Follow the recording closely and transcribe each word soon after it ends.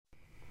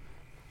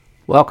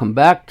Welcome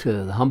back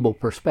to the Humble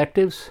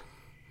Perspectives.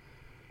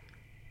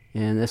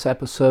 In this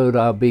episode,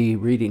 I'll be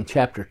reading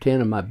chapter 10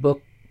 of my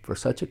book, For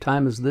Such a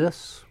Time as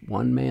This,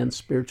 One Man's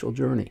Spiritual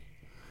Journey.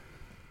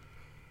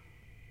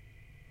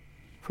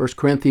 1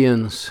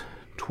 Corinthians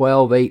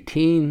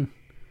 12:18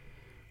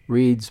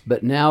 reads,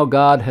 "But now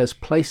God has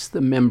placed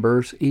the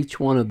members, each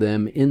one of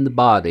them, in the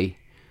body,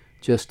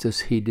 just as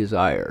He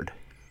desired."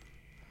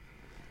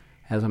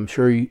 As I'm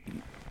sure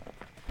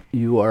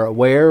you are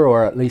aware,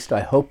 or at least I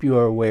hope you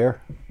are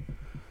aware,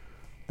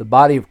 the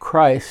body of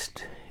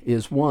Christ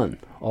is one,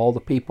 all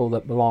the people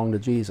that belong to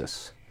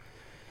Jesus.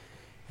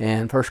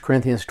 And 1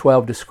 Corinthians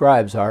 12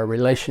 describes our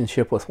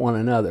relationship with one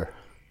another.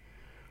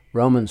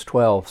 Romans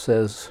 12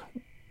 says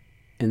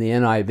in the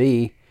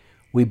NIV,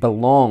 we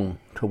belong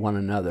to one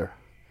another.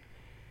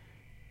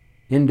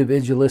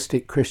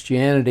 Individualistic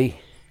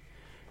Christianity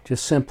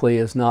just simply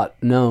is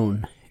not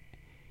known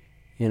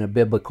in a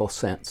biblical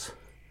sense.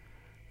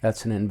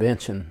 That's an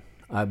invention,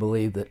 I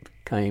believe, that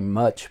came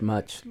much,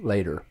 much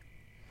later.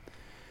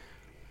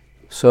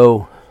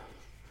 So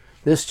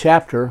this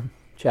chapter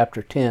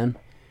 10,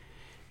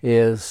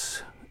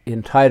 is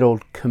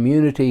entitled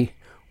Community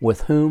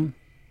with Whom,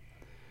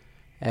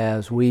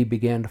 as we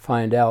began to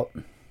find out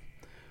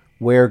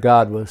where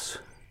God was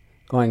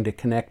going to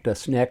connect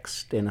us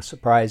next in a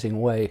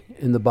surprising way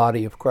in the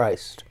body of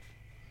Christ.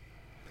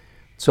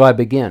 So I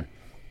begin.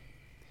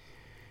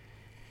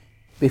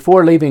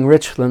 Before leaving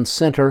Richland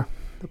Center,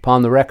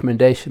 upon the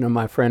recommendation of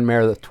my friend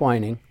Meredith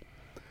Twining,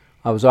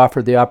 I was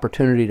offered the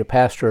opportunity to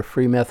pastor a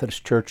Free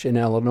Methodist church in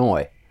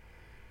Illinois,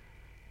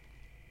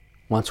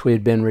 once we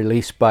had been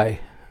released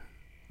by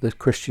the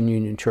Christian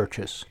Union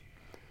churches.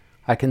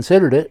 I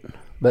considered it,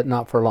 but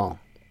not for long.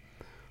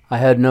 I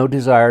had no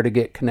desire to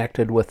get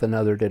connected with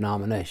another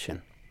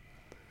denomination.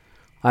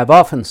 I've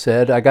often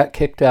said I got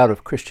kicked out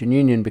of Christian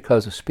Union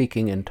because of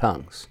speaking in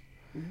tongues.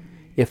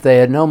 If they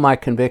had known my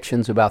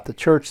convictions about the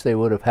church, they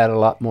would have had a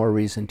lot more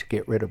reason to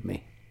get rid of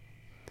me.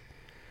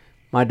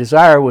 My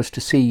desire was to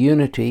see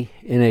unity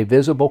in a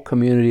visible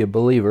community of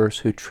believers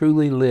who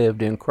truly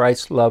lived in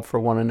Christ's love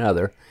for one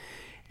another,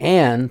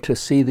 and to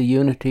see the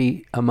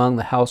unity among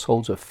the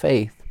households of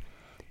faith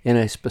in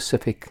a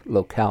specific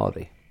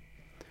locality.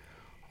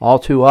 All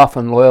too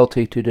often,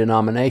 loyalty to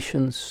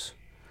denominations,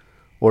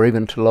 or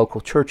even to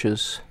local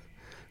churches,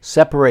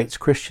 separates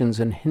Christians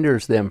and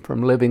hinders them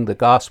from living the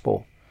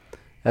gospel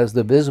as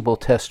the visible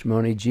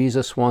testimony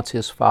Jesus wants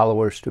His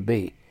followers to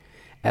be,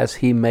 as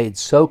He made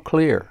so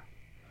clear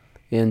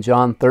in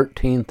John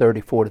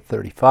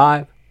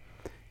 13:34-35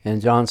 and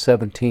John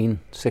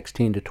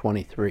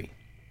 17:16-23.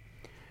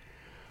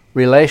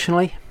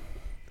 Relationally,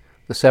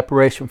 the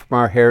separation from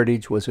our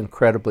heritage was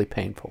incredibly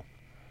painful.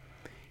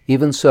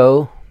 Even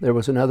so, there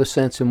was another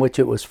sense in which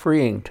it was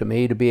freeing to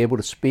me to be able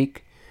to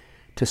seek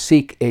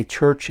a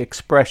church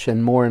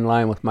expression more in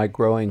line with my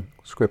growing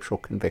scriptural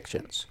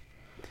convictions.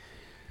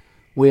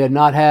 We had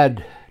not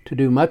had to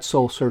do much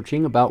soul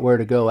searching about where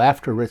to go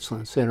after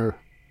Richland Center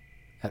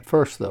at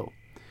first, though.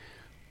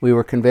 We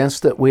were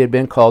convinced that we had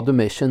been called to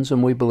missions,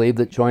 and we believed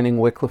that joining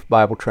Wycliffe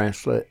Bible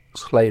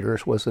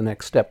Translators was the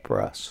next step for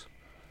us.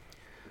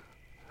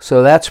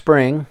 So that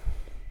spring,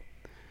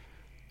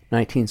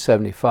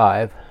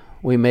 1975,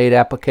 we made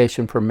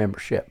application for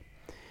membership,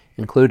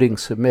 including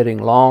submitting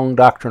long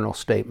doctrinal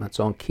statements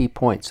on key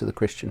points of the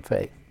Christian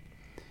faith.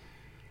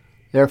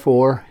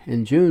 Therefore,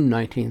 in June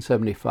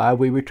 1975,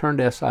 we returned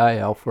to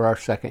SIL for our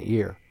second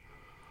year,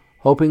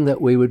 hoping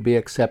that we would be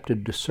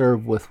accepted to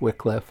serve with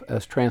Wycliffe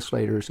as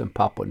translators in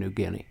Papua New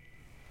Guinea.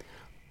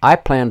 I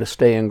planned to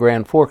stay in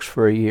Grand Forks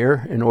for a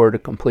year in order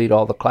to complete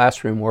all the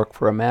classroom work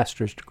for a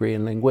master's degree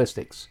in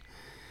linguistics.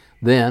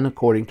 Then,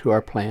 according to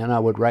our plan, I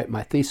would write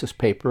my thesis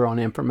paper on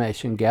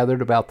information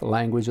gathered about the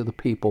language of the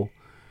people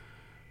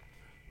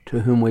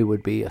to whom we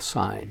would be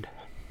assigned.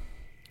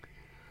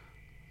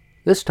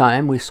 This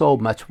time, we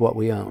sold much of what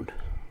we owned.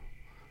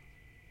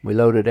 We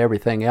loaded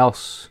everything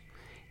else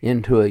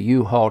into a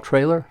U-Haul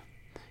trailer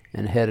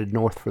and headed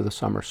north for the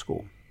summer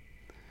school.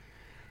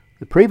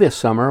 The previous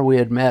summer, we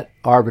had met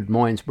Arvid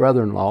Moyne's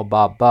brother-in-law,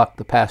 Bob Buck,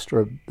 the pastor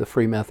of the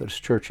Free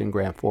Methodist Church in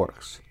Grand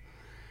Forks.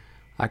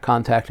 I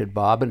contacted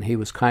Bob, and he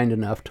was kind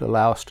enough to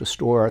allow us to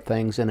store our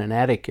things in an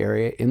attic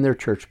area in their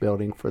church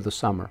building for the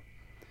summer.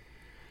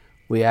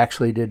 We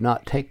actually did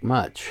not take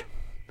much.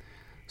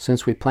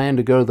 Since we planned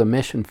to go to the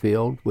mission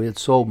field, we had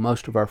sold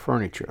most of our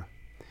furniture.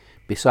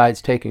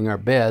 Besides taking our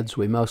beds,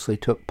 we mostly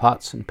took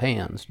pots and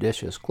pans,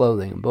 dishes,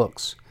 clothing, and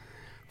books,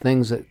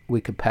 things that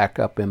we could pack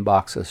up in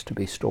boxes to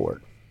be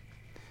stored.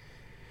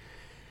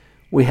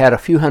 We had a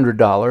few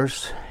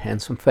 $100s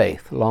and some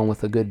faith, along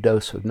with a good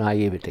dose of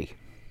naivety.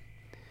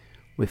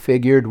 We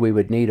figured we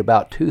would need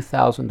about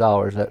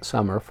 $2,000 that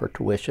summer for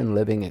tuition,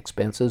 living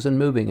expenses, and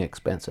moving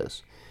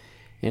expenses,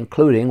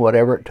 including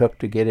whatever it took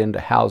to get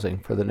into housing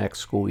for the next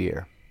school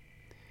year.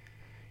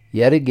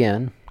 Yet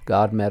again,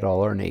 God met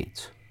all our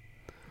needs,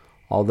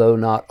 although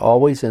not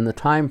always in the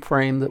time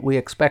frame that we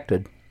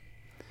expected.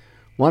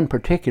 One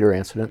particular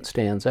incident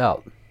stands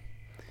out.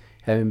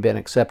 Having been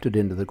accepted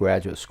into the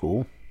graduate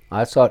school,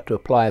 I sought to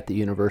apply at the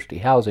University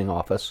Housing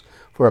Office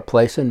for a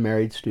place in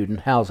married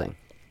student housing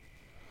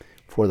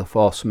for the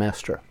fall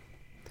semester.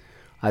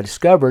 I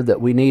discovered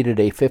that we needed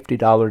a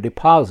 $50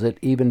 deposit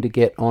even to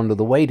get onto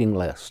the waiting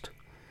list,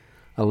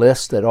 a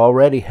list that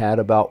already had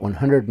about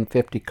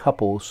 150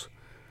 couples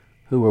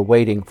who were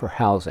waiting for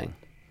housing.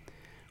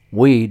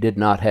 We did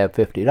not have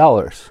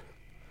 $50.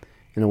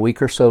 And a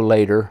week or so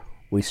later,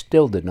 we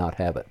still did not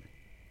have it.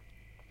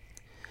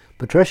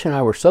 Patricia and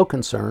I were so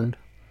concerned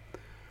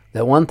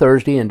that one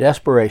Thursday, in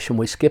desperation,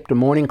 we skipped a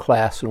morning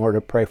class in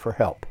order to pray for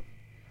help.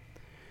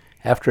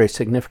 After a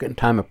significant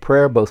time of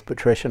prayer, both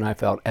Patricia and I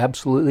felt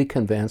absolutely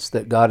convinced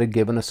that God had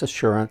given us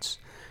assurance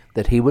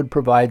that He would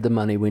provide the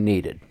money we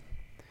needed.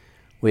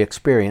 We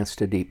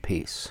experienced a deep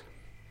peace.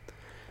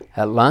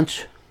 At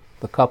lunch,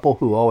 the couple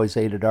who always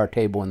ate at our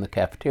table in the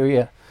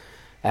cafeteria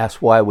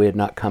asked why we had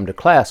not come to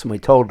class, and we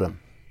told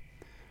them.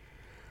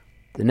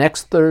 The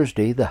next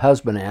Thursday, the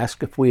husband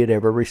asked if we had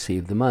ever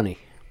received the money.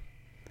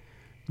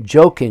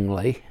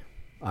 Jokingly,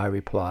 I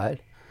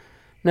replied,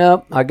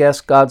 "No, I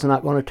guess God's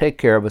not going to take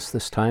care of us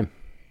this time."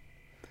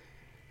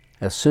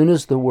 As soon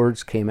as the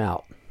words came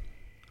out,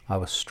 I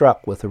was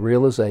struck with the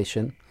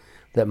realization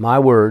that my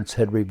words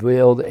had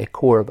revealed a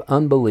core of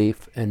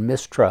unbelief and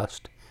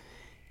mistrust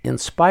in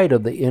spite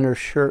of the inner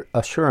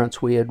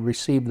assurance we had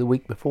received the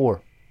week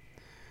before.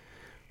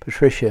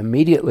 Patricia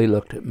immediately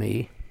looked at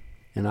me,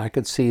 and I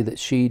could see that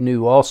she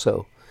knew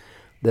also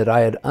that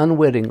I had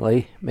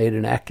unwittingly made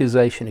an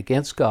accusation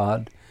against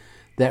God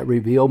that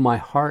revealed my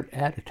heart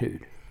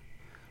attitude.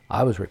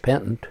 I was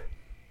repentant,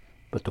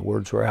 but the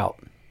words were out.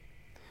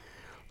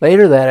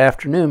 Later that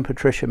afternoon,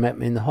 Patricia met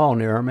me in the hall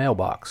near our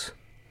mailbox.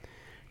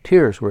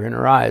 Tears were in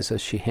her eyes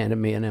as she handed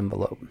me an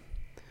envelope.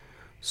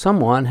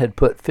 Someone had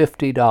put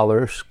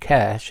 $50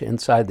 cash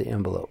inside the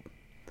envelope.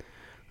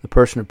 The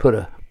person had put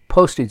a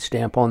postage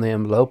stamp on the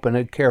envelope and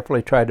had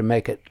carefully tried to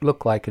make it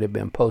look like it had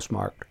been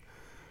postmarked.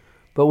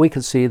 But we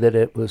could see that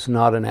it was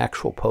not an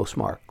actual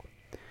postmark.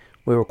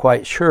 We were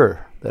quite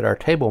sure that our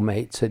table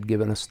mates had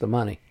given us the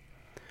money.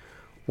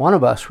 One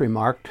of us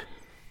remarked,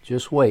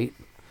 "Just wait.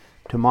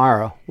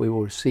 Tomorrow we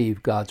will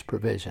receive God's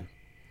provision."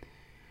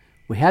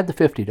 We had the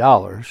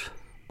 $50,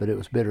 but it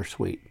was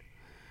bittersweet.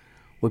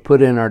 We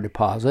put in our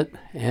deposit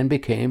and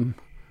became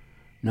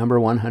number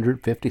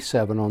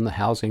 157 on the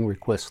housing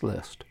request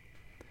list.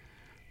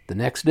 The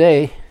next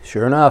day,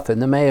 sure enough, in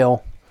the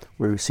mail,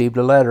 we received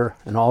a letter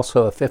and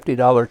also a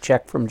 $50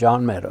 check from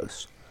John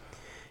Meadows.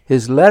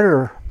 His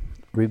letter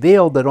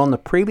revealed that on the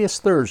previous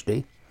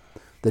Thursday,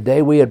 the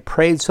day we had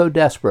prayed so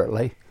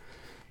desperately,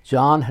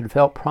 John had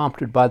felt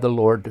prompted by the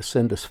Lord to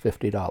send us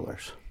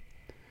 $50.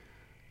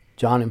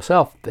 John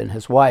himself and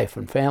his wife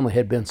and family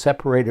had been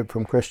separated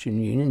from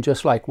Christian Union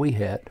just like we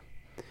had,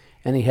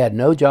 and he had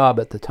no job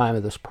at the time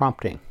of this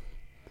prompting.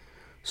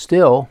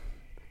 Still,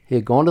 he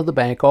had gone to the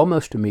bank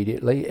almost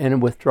immediately and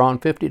had withdrawn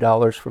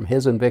 $50 from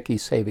his and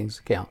Vicky's savings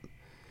account.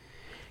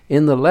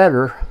 In the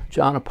letter,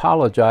 John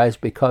apologized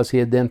because he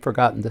had then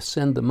forgotten to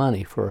send the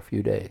money for a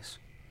few days.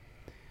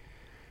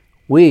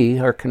 We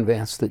are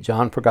convinced that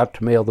John forgot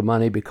to mail the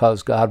money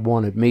because God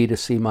wanted me to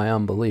see my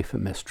unbelief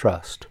and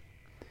mistrust.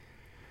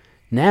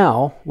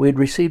 Now we had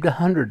received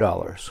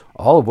 $100,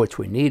 all of which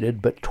we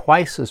needed, but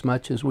twice as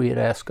much as we had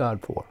asked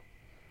God for.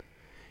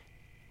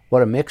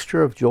 What a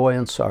mixture of joy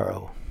and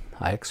sorrow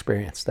I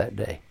experienced that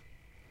day.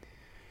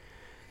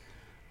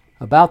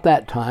 About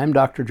that time,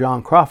 Dr.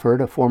 John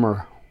Crawford, a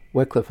former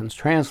Wycliffe's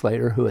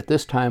translator who at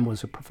this time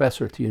was a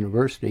professor at the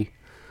university,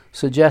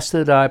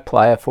 suggested I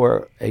apply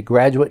for a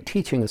graduate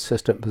teaching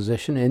assistant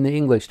position in the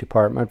English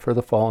department for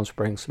the fall and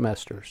spring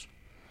semesters.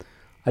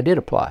 I did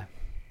apply,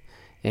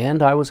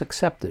 and I was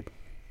accepted.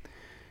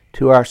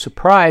 To our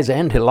surprise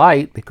and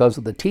delight, because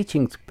of the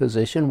teaching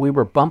position, we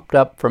were bumped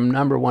up from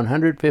number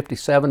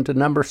 157 to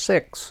number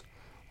 6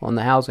 on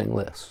the housing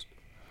list.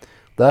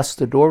 Thus,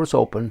 the door was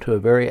open to a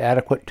very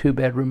adequate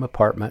 2-bedroom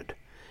apartment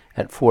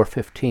at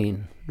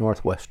 415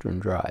 Northwestern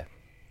Drive.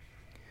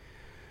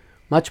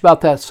 Much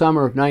about that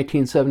summer of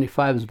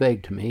 1975 is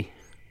vague to me.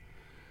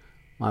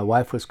 My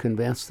wife was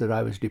convinced that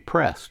I was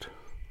depressed,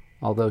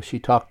 although she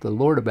talked to the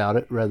Lord about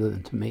it rather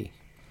than to me.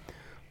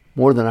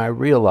 More than I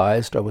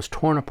realized, I was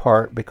torn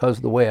apart because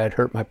of the way I'd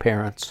hurt my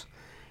parents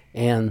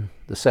and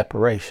the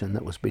separation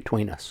that was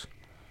between us.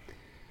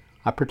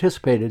 I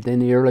participated in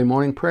the early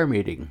morning prayer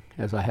meeting,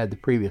 as I had the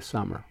previous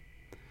summer.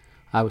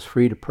 I was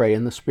free to pray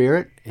in the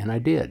Spirit, and I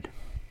did.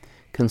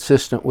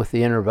 Consistent with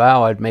the inner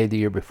vow I'd made the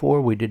year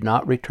before, we did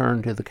not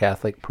return to the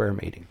Catholic prayer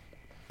meeting.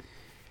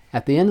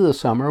 At the end of the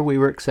summer, we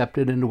were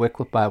accepted into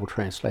Wycliffe Bible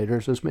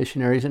Translators as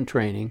missionaries in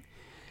training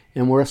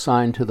and were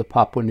assigned to the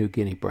Papua New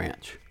Guinea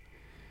branch.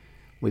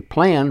 We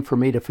planned for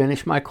me to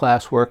finish my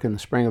classwork in the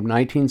spring of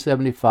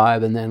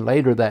 1975 and then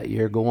later that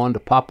year go on to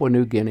Papua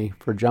New Guinea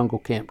for jungle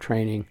camp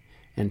training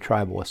and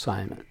tribal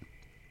assignment.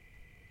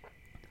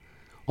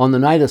 On the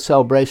night of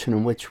celebration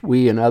in which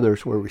we and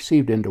others were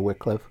received into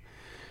Wycliffe,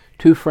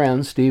 2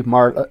 friends, Steve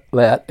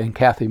Marlette and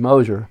Kathy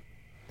Mosier,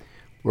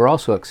 were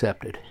also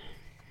accepted.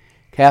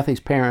 Kathy's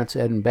parents,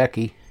 Ed and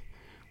Becky,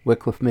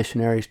 Wycliffe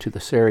missionaries to the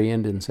Seri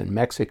Indians in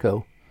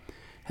Mexico,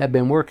 had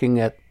been working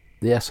at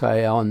the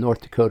SIL in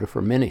North Dakota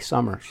for many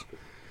summers.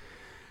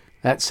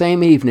 That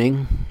same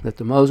evening that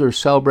the Mosers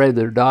celebrated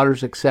their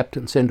daughter's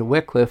acceptance into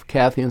Wycliffe,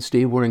 Kathy and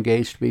Steve were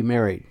engaged to be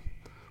married.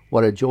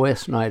 What a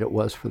joyous night it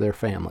was for their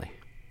family.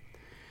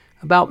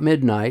 About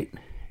midnight,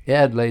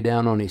 Ed lay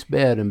down on his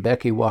bed and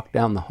Becky walked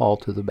down the hall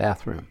to the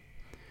bathroom.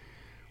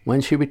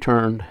 When she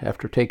returned,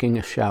 after taking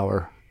a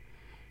shower,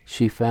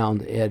 she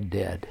found Ed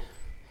dead.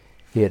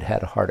 He had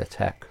had a heart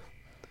attack.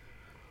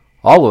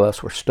 All of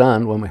us were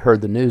stunned when we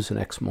heard the news the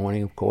next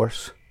morning, of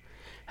course.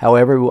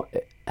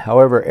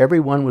 However,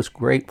 everyone was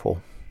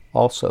grateful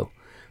also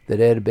that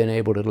Ed had been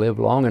able to live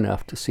long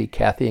enough to see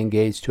Kathy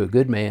engaged to a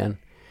good man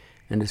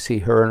and to see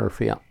her and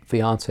her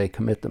fiance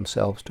commit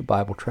themselves to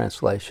Bible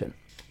translation.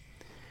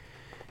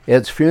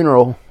 Ed's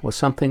funeral was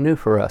something new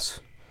for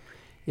us.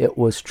 It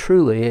was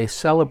truly a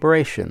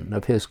celebration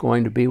of his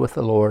going to be with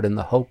the Lord in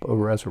the hope of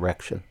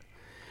resurrection.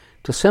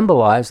 To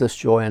symbolize this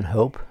joy and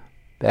hope,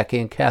 Becky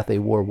and Kathy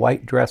wore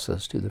white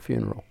dresses to the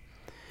funeral,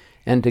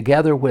 and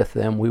together with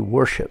them we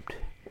worshiped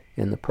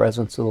in the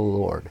presence of the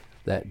Lord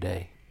that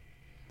day.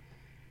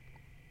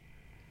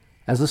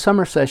 As the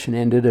summer session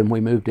ended and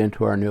we moved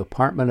into our new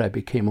apartment, I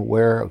became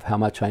aware of how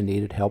much I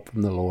needed help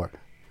from the Lord.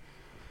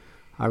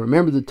 I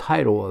remember the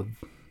title of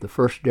the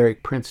first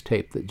Derek Prince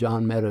tape that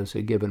John Meadows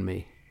had given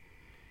me,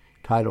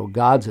 titled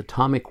God's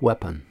Atomic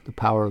Weapon, The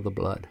Power of the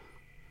Blood.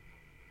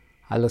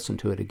 I listened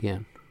to it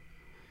again.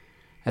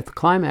 At the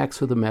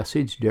climax of the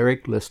message,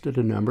 Derek listed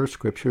a number of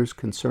scriptures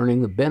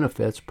concerning the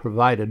benefits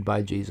provided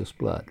by Jesus'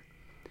 blood.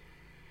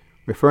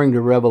 Referring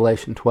to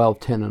Revelation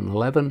 12:10 and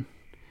 11,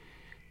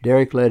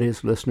 Derek led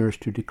his listeners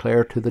to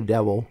declare to the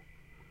devil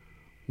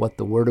what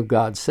the Word of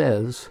God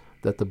says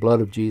that the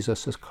blood of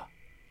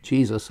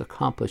Jesus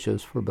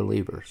accomplishes for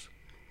believers.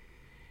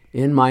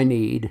 In my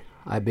need,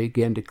 I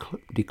began to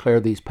declare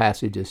these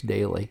passages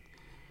daily,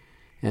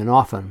 and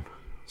often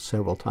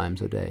several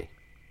times a day.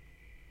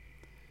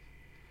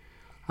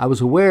 I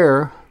was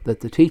aware that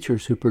the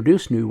teachers who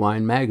produced New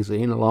Wine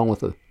magazine, along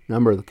with a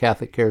number of the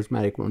Catholic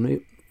Charismatic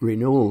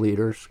Renewal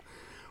leaders,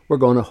 were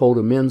going to hold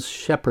a men's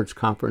Shepherds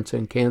Conference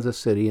in Kansas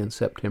City in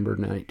September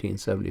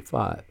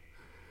 1975.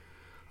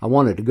 I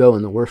wanted to go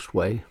in the worst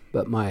way,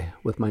 but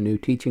with my new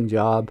teaching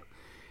job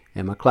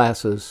and my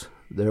classes,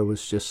 there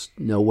was just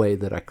no way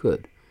that I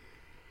could.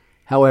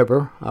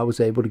 However, I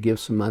was able to give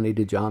some money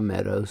to John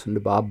Meadows and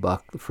to Bob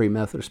Buck, the Free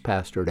Methodist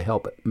pastor, to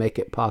help make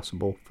it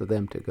possible for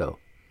them to go.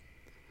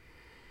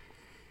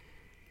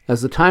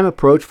 As the time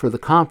approached for the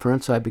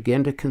conference, I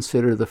began to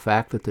consider the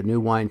fact that the New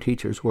Wine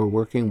teachers were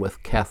working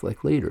with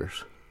Catholic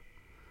leaders.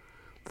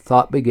 The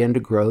thought began to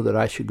grow that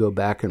I should go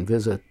back and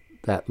visit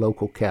that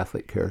local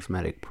Catholic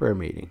Charismatic prayer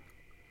meeting.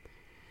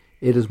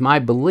 It is my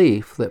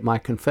belief that my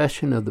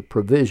confession of the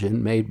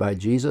provision made by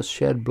Jesus'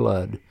 shed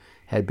blood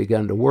had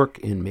begun to work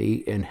in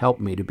me and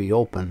helped me to be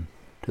open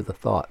to the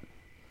thought.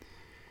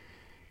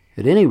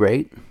 At any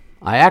rate,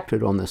 I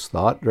acted on this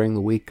thought during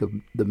the week of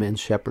the Men's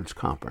Shepherds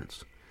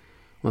Conference.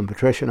 When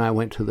Patricia and I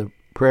went to the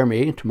prayer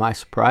meeting, to my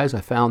surprise,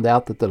 I found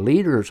out that the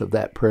leaders of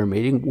that prayer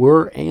meeting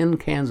were in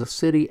Kansas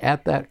City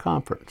at that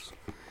conference.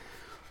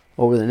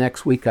 Over the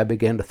next week, I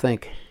began to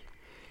think,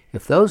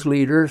 if those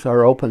leaders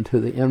are open to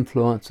the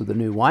influence of the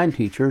New Wine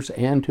teachers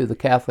and to the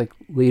Catholic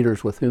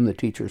leaders with whom the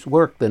teachers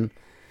work, then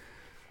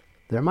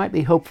there might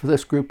be hope for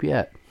this group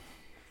yet.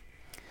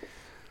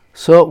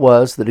 So it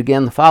was that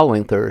again the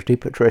following Thursday,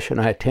 Patricia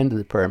and I attended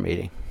the prayer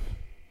meeting.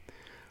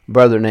 A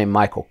brother named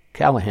Michael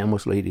Callahan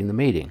was leading the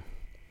meeting.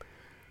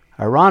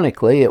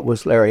 Ironically, it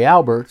was Larry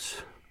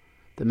Alberts,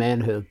 the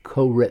man who had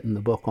co-written the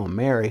book on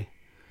Mary,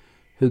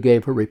 who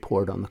gave a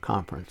report on the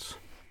conference.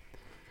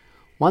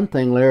 One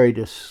thing Larry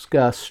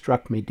discussed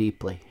struck me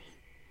deeply.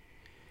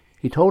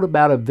 He told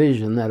about a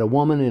vision that a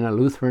woman in a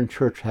Lutheran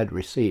church had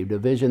received, a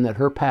vision that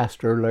her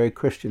pastor, Larry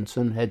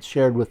Christensen, had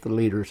shared with the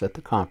leaders at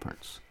the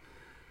conference.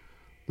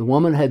 The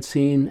woman had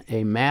seen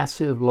a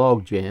massive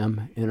log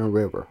jam in a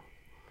river.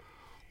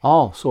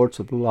 All sorts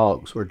of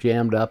logs were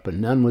jammed up and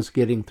none was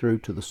getting through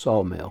to the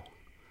sawmill.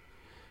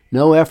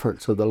 No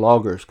efforts of the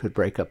loggers could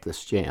break up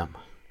this jam.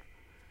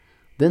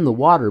 Then the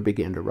water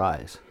began to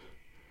rise.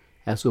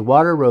 As the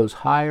water rose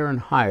higher and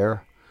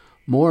higher,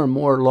 more and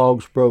more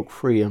logs broke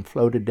free and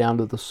floated down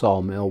to the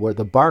sawmill where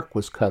the bark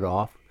was cut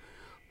off,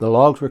 the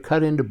logs were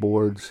cut into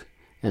boards,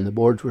 and the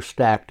boards were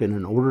stacked in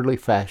an orderly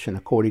fashion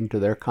according to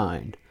their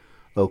kind,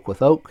 oak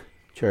with oak,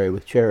 cherry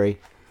with cherry,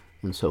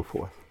 and so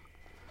forth.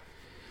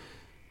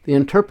 The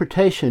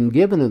interpretation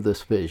given of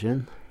this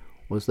vision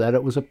was that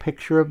it was a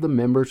picture of the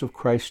members of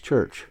Christ's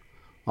church,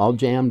 all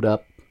jammed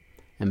up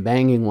and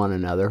banging one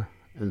another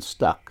and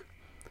stuck.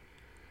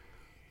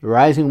 The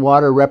rising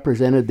water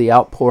represented the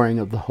outpouring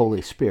of the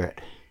Holy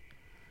Spirit.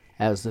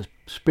 As the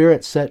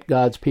Spirit set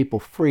God's people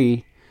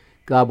free,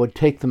 God would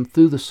take them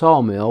through the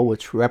sawmill,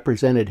 which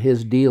represented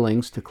His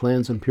dealings to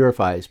cleanse and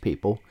purify His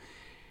people,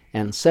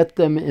 and set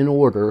them in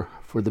order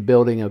for the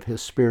building of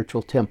His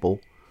spiritual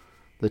temple,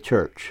 the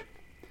church.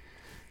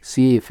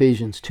 See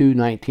Ephesians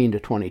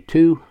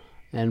 2:19-22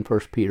 and 1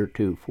 Peter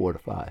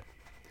 2:4-5.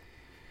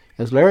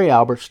 As Larry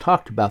Alberts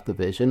talked about the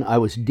vision, I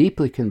was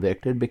deeply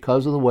convicted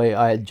because of the way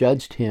I had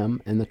judged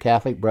him and the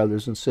Catholic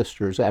brothers and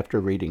sisters after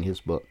reading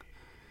his book.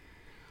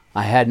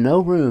 I had no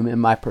room in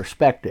my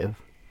perspective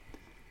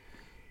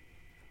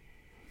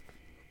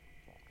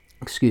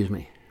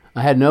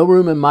I had no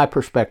room in my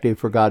perspective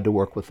for God to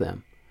work with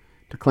them,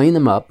 to clean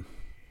them up,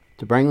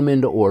 to bring them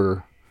into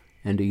order,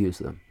 and to use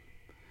them.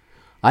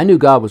 I knew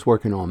God was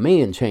working on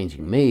me and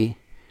changing me,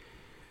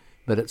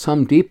 but at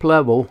some deep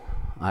level,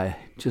 I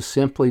just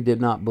simply did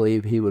not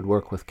believe he would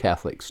work with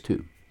Catholics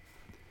too.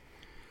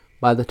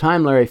 By the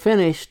time Larry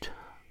finished,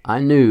 I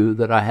knew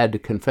that I had to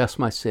confess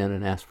my sin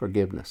and ask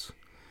forgiveness.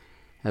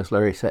 As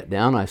Larry sat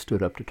down, I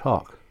stood up to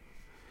talk.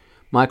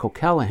 Michael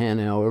Callahan,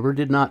 however,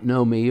 did not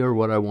know me or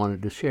what I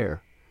wanted to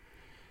share.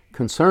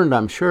 Concerned,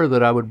 I'm sure,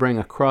 that I would bring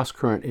a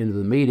cross-current into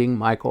the meeting,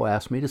 Michael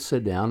asked me to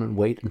sit down and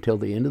wait until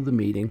the end of the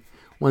meeting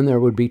when there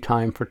would be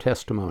time for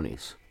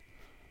testimonies.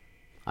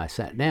 I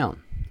sat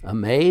down,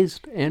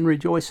 amazed and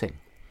rejoicing.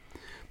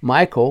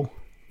 Michael,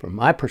 from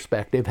my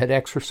perspective, had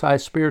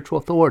exercised spiritual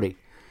authority,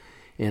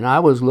 and I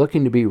was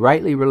looking to be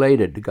rightly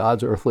related to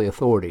God's earthly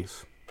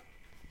authorities.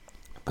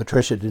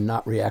 Patricia did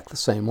not react the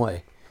same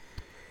way.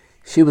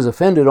 She was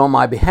offended on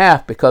my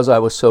behalf because I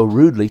was so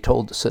rudely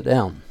told to sit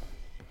down.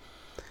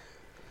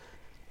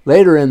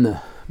 Later in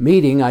the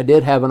meeting, I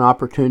did have an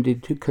opportunity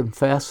to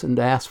confess and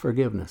to ask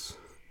forgiveness.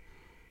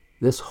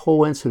 This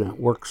whole incident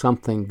worked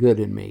something good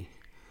in me.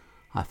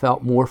 I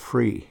felt more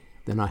free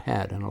than I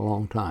had in a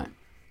long time.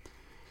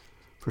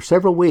 For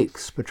several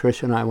weeks,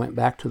 Patricia and I went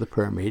back to the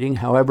prayer meeting.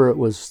 However, it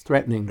was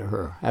threatening to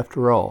her.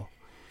 After all,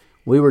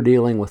 we were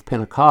dealing with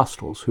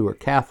Pentecostals who were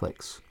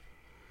Catholics,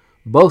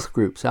 both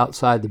groups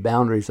outside the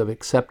boundaries of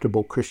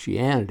acceptable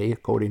Christianity,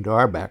 according to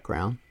our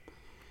background.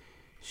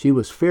 She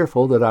was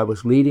fearful that I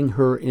was leading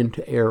her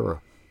into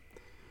error.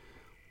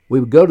 We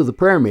would go to the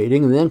prayer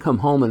meeting and then come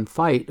home and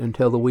fight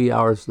until the wee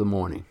hours of the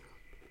morning.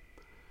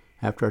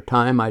 After a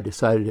time, I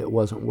decided it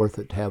wasn't worth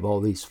it to have all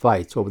these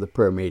fights over the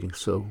prayer meeting,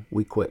 so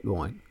we quit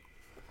going.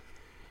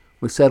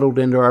 We settled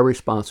into our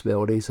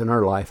responsibilities and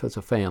our life as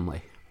a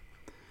family.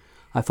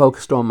 I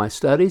focused on my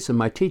studies and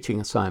my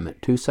teaching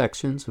assignment, 2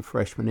 sections of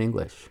freshman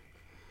English.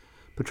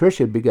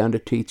 Patricia had begun to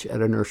teach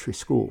at a nursery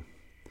school.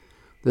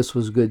 This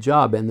was a good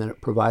job in that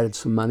it provided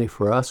some money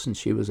for us, and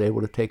she was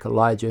able to take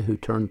Elijah, who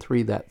turned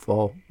 3 that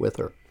fall, with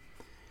her.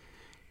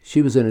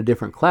 She was in a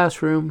different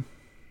classroom,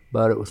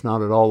 but it was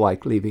not at all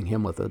like leaving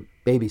him with a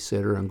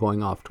babysitter and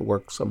going off to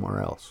work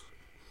somewhere else.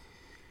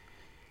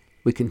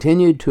 We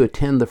continued to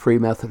attend the Free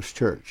Methodist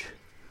Church.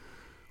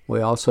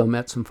 We also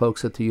met some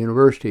folks at the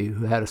university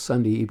who had a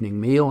Sunday evening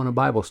meal and a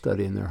Bible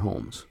study in their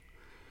homes.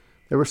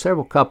 There were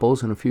several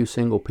couples and a few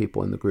single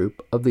people in the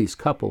group. Of these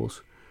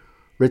couples,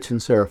 Rich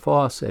and Sarah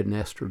Foss, Ed and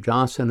Esther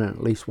Johnson, and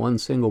at least one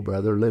single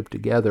brother lived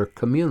together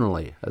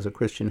communally as a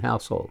Christian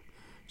household,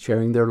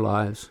 sharing their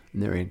lives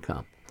and their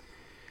income.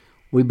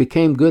 We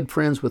became good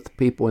friends with the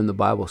people in the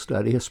Bible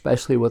study,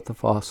 especially with the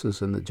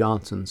Fosses and the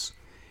Johnsons,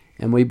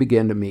 and we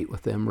began to meet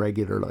with them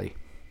regularly.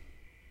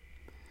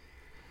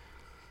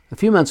 A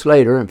few months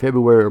later, in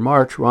February or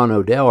March, Ron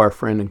Odell, our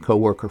friend and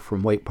co-worker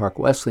from Waite Park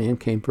Wesleyan,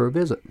 came for a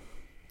visit.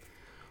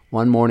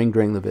 One morning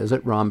during the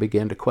visit, Ron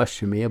began to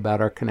question me about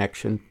our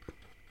connection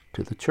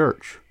to the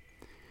church.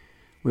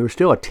 We were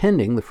still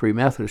attending the Free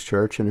Methodist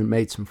Church and had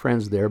made some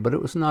friends there, but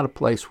it was not a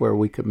place where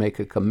we could make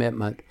a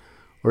commitment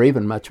or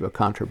even much of a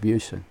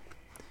contribution.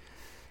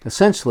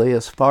 Essentially,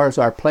 as far as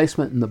our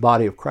placement in the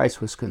body of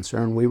Christ was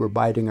concerned, we were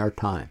biding our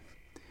time.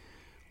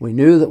 We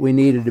knew that we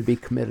needed to be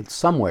committed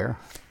somewhere,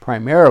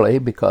 primarily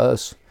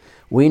because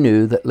we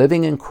knew that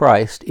living in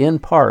Christ, in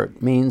part,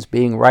 means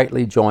being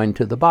rightly joined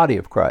to the body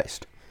of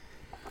Christ.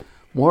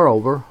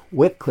 Moreover,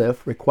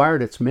 Wycliffe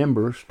required its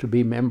members to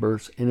be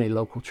members in a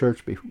local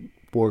church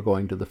before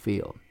going to the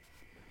field.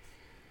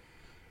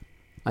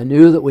 I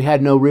knew that we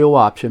had no real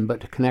option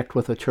but to connect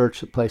with a church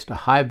that placed a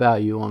high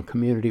value on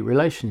community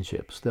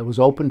relationships, that was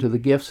open to the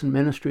gifts and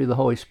ministry of the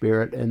Holy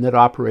Spirit, and that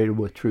operated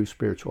with true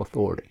spiritual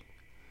authority.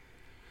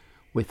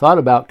 We thought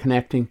about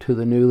connecting to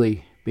the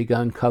newly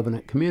begun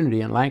Covenant community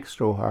in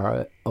Lancaster,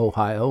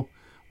 Ohio,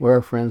 where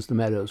our friends the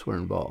Meadows were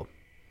involved.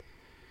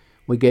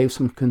 We gave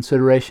some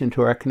consideration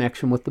to our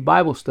connection with the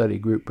Bible study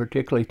group,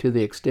 particularly to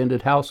the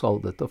extended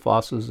household that the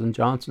Fosses and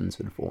Johnsons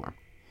had formed.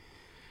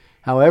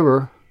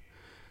 However,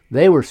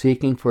 they were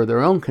seeking for their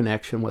own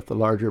connection with the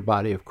larger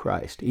body of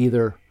Christ,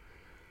 either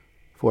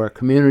for a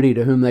community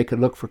to whom they could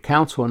look for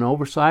counsel and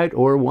oversight,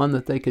 or one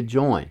that they could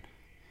join.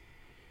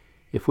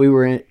 If we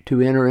were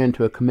to enter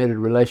into a committed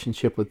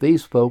relationship with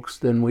these folks,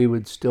 then we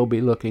would still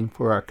be looking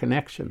for our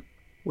connection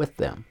with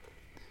them.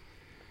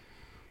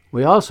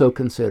 We also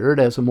considered,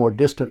 as a more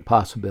distant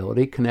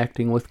possibility,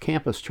 connecting with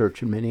Campus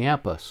Church in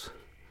Minneapolis.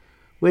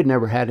 We had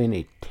never had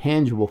any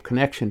tangible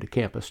connection to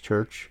Campus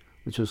Church,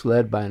 which was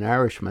led by an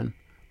Irishman,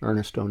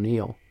 Ernest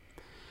O'Neill.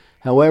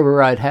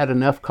 However, I'd had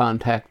enough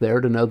contact there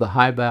to know the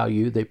high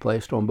value they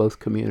placed on both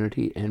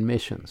community and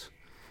missions.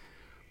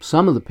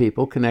 Some of the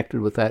people connected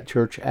with that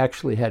church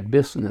actually had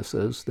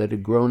businesses that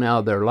had grown out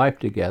of their life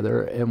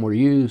together and were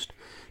used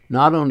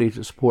not only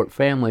to support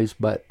families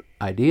but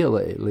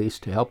ideally at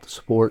least, to help the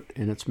sport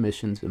in its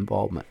missions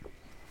involvement.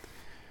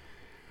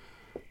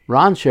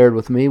 Ron shared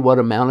with me what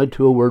amounted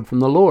to a word from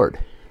the Lord.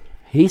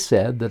 He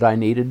said that I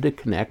needed to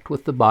connect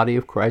with the Body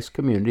of Christ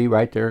community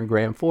right there in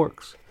Grand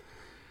Forks,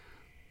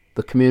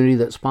 the community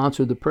that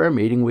sponsored the prayer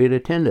meeting we had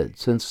attended,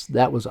 since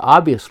that was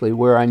obviously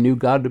where I knew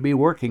God to be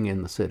working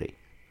in the city.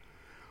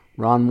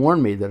 Ron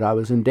warned me that I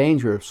was in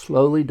danger of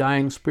slowly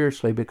dying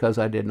spiritually because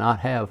I did not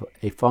have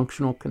a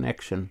functional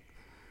connection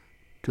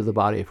to the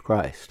body of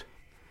Christ.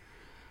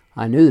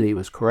 I knew that he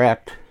was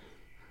correct.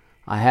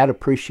 I had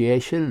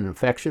appreciation and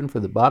affection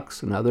for the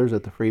Bucks and others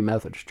at the Free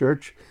Methodist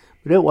Church,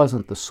 but it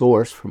wasn't the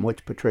source from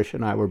which Patricia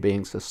and I were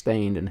being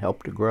sustained and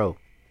helped to grow.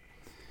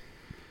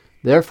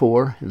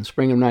 Therefore, in the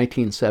spring of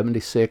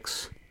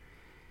 1976,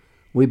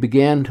 we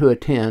began to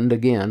attend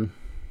again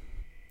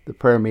the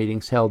prayer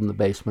meetings held in the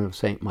basement of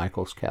St.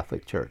 Michael's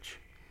Catholic Church.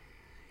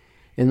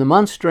 In the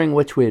months during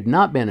which we had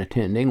not been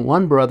attending,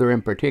 one brother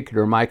in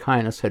particular, Mike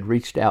Hines, had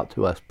reached out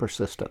to us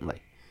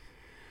persistently.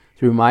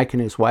 Through Mike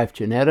and his wife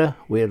Janetta,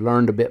 we had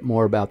learned a bit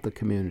more about the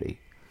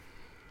community.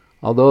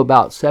 Although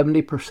about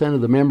 70%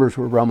 of the members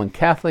were Roman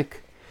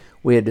Catholic,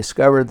 we had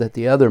discovered that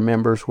the other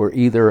members were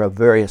either of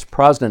various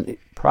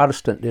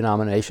Protestant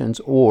denominations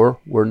or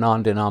were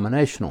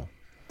non-denominational.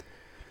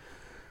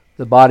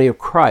 The Body of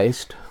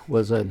Christ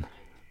was an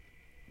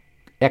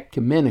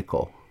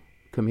ecumenical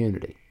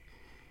community.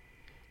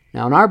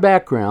 Now, in our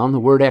background, the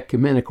word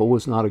ecumenical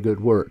was not a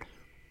good word.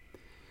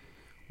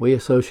 We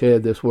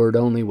associated this word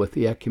only with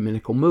the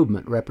ecumenical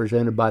movement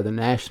represented by the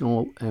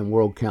National and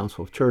World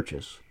Council of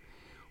Churches,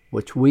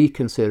 which we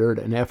considered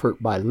an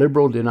effort by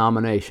liberal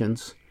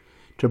denominations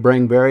to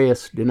bring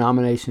various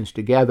denominations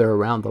together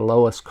around the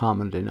lowest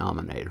common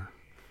denominator.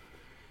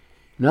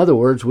 In other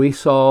words, we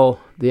saw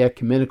the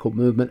ecumenical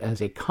movement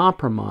as a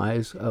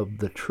compromise of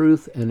the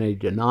truth and a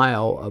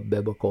denial of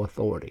biblical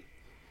authority.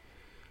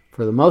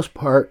 For the most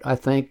part, I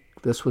think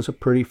this was a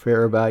pretty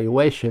fair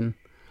evaluation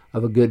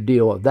of a good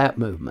deal of that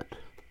movement.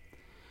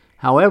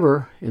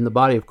 However, in the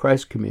Body of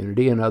Christ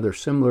community and other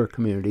similar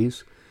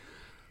communities,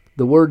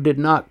 the word did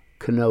not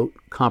connote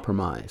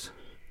compromise.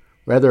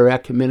 Rather,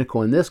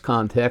 ecumenical in this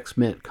context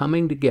meant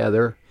coming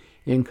together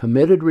in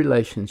committed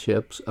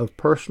relationships of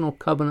personal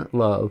covenant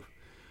love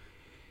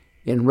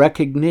in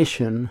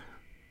recognition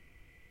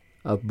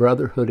of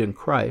brotherhood in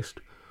Christ,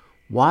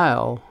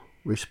 while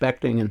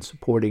respecting and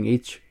supporting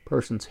each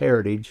person's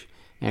heritage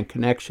and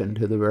connection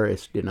to the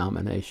various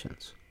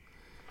denominations.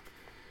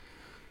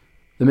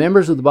 The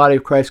members of the Body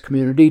of Christ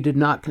community did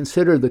not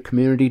consider the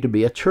community to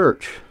be a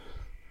church.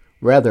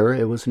 Rather,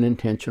 it was an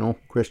intentional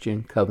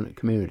Christian covenant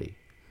community.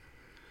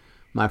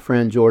 My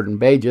friend Jordan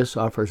Bages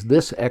offers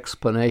this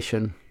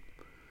explanation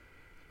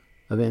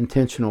of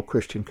intentional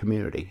Christian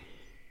community.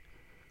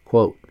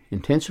 Quote,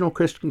 intentional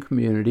Christian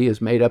community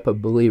is made up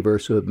of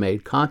believers who have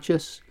made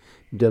conscious,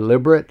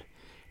 deliberate,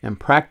 and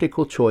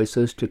practical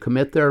choices to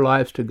commit their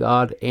lives to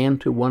God and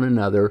to one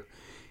another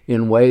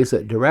in ways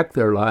that direct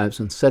their lives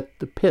and set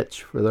the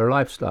pitch for their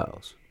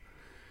lifestyles.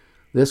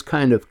 This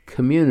kind of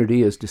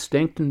community is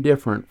distinct and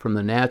different from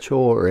the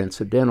natural or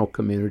incidental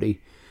community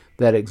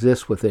that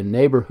exists within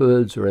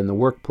neighborhoods or in the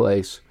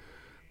workplace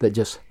that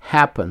just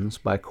happens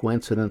by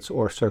coincidence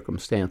or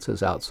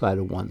circumstances outside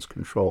of one's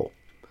control.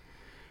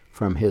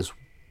 From his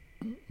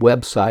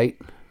website,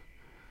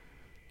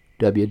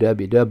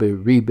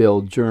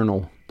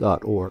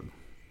 www.rebuildjournal.org.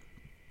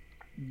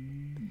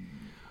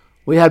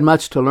 We had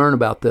much to learn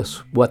about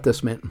what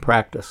this meant in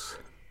practice.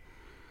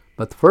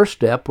 But the first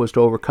step was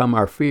to overcome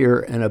our fear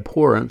and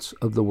abhorrence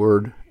of the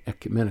word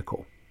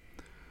ecumenical.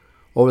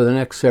 Over the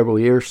next several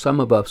years, some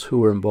of us who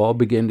were involved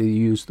began to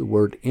use the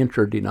word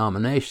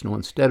interdenominational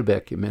instead of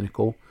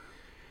ecumenical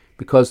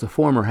because the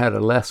former had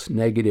a less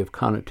negative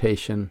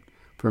connotation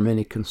for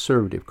many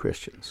conservative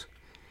Christians.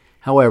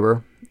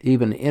 However,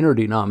 even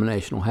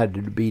interdenominational had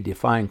to be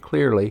defined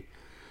clearly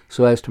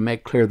so as to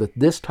make clear that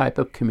this type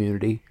of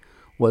community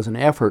was an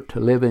effort to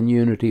live in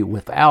unity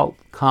without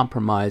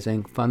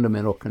compromising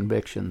fundamental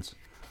convictions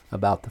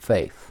about the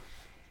faith.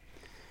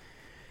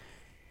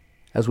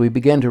 As we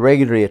began to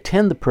regularly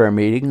attend the prayer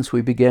meetings,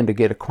 we began to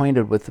get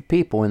acquainted with the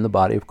people in the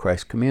Body of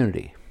Christ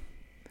community.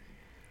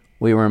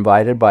 We were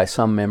invited by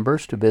some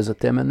members to visit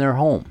them in their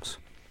homes.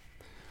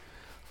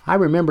 I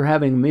remember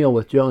having a meal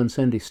with Joe and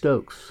Cindy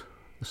Stokes.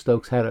 The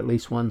Stokes had at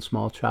least one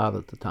small child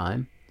at the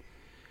time,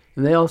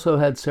 and they also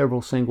had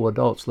several single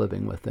adults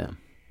living with them.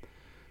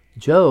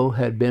 Joe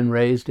had been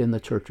raised in the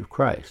Church of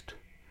Christ,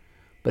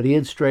 but he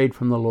had strayed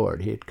from the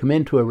Lord. He had come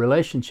into a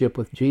relationship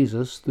with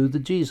Jesus through the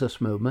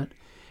Jesus movement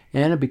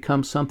and had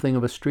become something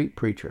of a street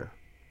preacher.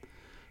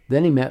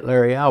 Then he met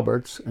Larry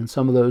Alberts and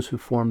some of those who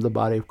formed the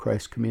Body of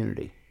Christ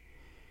community.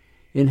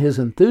 In his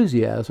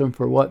enthusiasm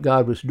for what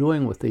God was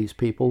doing with these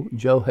people,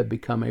 Joe had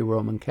become a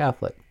Roman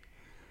Catholic.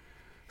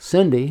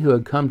 Cindy, who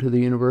had come to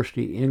the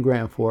university in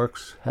Grand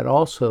Forks, had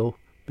also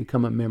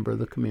become a member of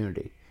the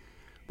community.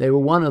 They were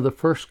one of the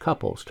first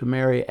couples to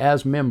marry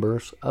as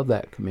members of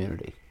that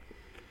community.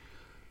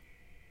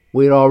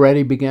 We had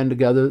already begun to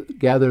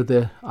gather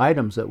the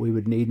items that we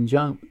would need in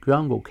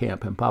jungle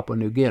camp in Papua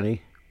New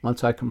Guinea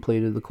once I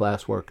completed the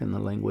classwork in the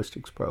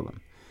linguistics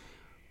program.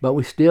 But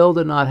we still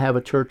did not have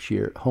a church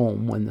year at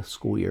home when the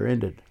school year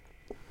ended.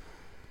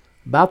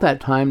 About that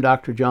time,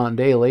 Dr. John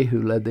Daly,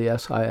 who led the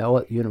SIL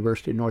at the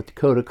University of North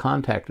Dakota,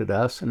 contacted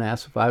us and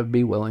asked if I would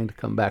be willing to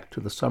come back to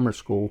the summer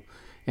school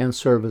and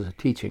serve as a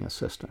teaching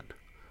assistant.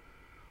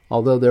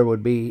 Although there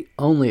would be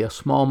only a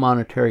small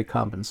monetary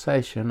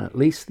compensation, at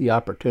least the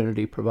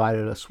opportunity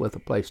provided us with a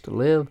place to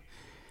live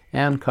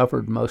and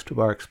covered most of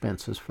our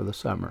expenses for the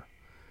summer.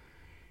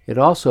 It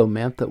also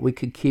meant that we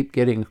could keep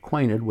getting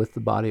acquainted with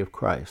the body of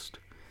Christ.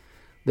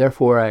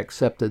 Therefore, I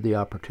accepted the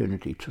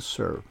opportunity to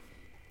serve.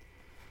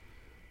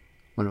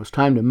 When it was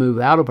time to move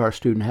out of our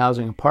student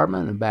housing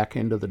apartment and back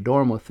into the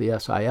dorm with the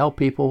SIL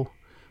people,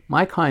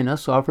 Mike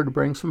Highness offered to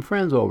bring some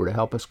friends over to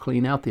help us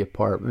clean out the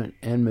apartment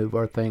and move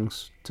our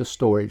things to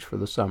storage for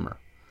the summer.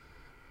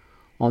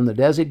 On the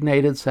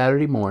designated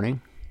Saturday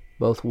morning,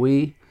 both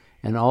we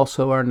and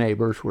also our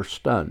neighbors were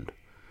stunned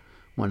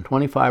when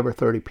 25 or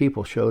 30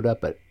 people showed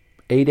up at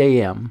 8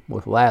 a.m.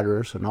 with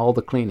ladders and all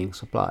the cleaning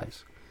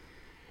supplies.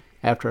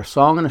 After a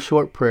song and a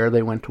short prayer,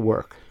 they went to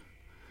work.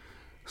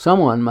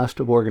 Someone must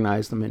have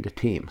organized them into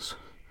teams.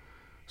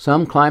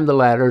 Some climbed the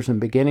ladders,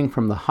 and beginning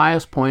from the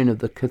highest point of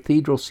the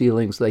cathedral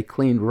ceilings, they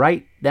cleaned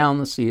right down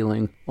the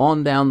ceiling,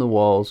 on down the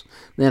walls,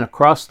 then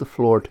across the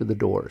floor to the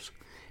doors.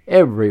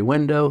 Every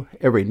window,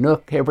 every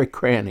nook, every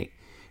cranny,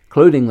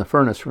 including the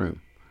furnace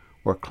room,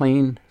 were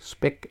cleaned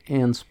spick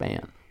and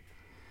span.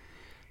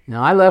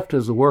 Now, I left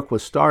as the work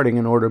was starting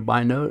in order to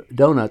buy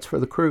donuts for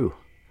the crew.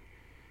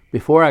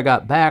 Before I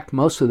got back,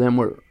 most of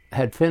them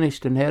had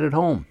finished and headed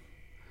home.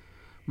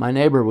 My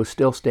neighbor was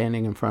still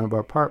standing in front of our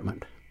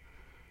apartment.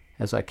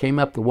 As I came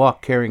up the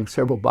walk carrying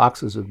several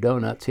boxes of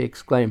donuts, he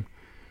exclaimed,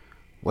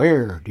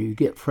 "Where do you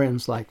get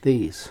friends like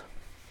these?"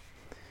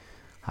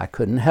 I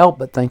couldn't help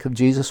but think of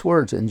Jesus'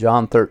 words in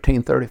John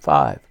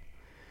 13:35.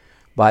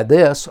 "By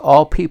this,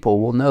 all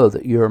people will know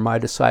that you are my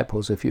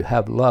disciples if you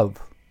have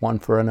love one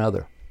for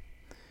another."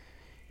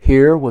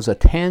 Here was a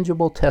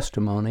tangible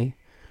testimony,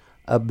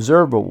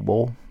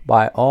 observable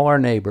by all our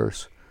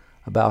neighbors,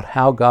 about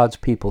how God's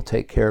people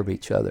take care of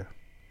each other.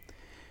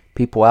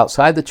 People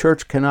outside the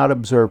church cannot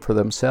observe for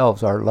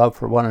themselves our love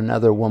for one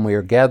another when we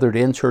are gathered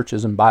in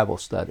churches and Bible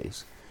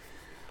studies,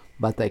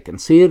 but they can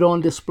see it on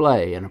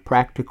display in a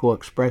practical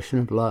expression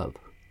of love,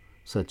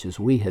 such as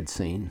we had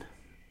seen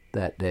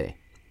that day.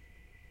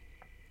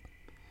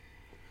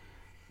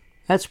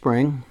 That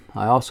spring,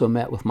 I also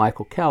met with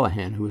Michael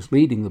Callahan, who was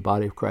leading the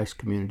Body of Christ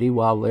community,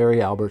 while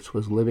Larry Alberts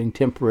was living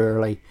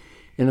temporarily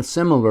in a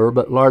similar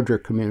but larger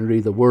community,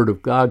 the Word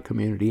of God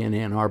community in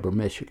Ann Arbor,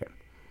 Michigan,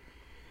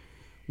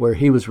 where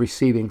he was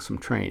receiving some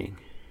training.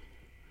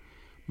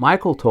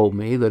 Michael told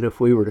me that if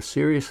we were to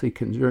seriously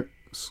consider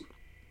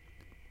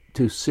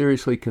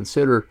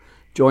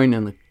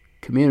joining the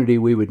community,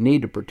 we would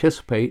need to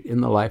participate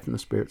in the Life in the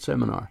Spirit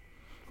seminar.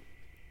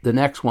 The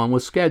next one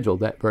was scheduled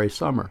that very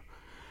summer.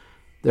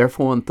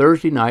 Therefore, on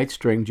Thursday nights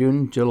during June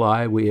and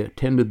July, we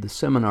attended the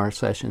seminar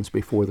sessions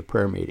before the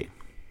prayer meeting.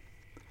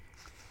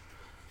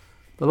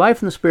 The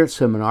Life in the Spirit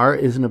seminar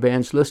is an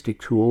evangelistic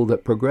tool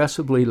that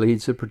progressively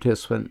leads the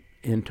participant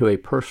into a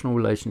personal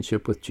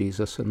relationship with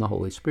Jesus and the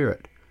Holy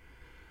Spirit.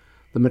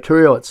 The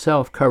material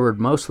itself covered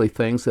mostly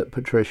things that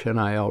Patricia and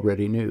I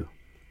already knew.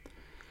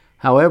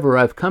 However,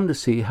 I've come to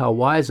see how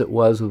wise it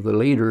was of the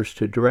leaders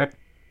to direct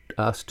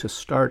us to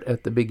start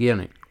at the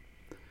beginning.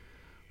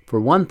 For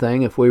one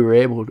thing, if we were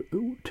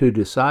to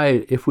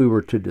decide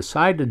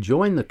to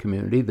join the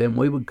community, then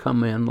we would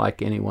come in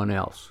like anyone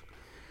else.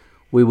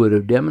 We would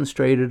have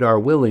demonstrated our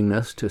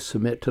willingness to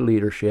submit to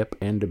leadership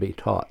and to be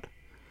taught.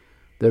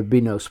 There'd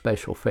be no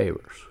special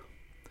favors.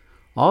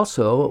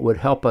 Also, it would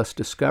help us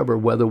discover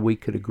whether we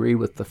could agree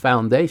with the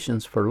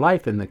foundations for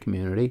life in the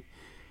community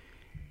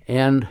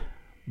and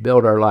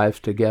build our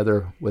lives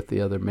together with the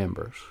other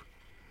members.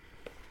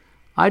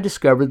 I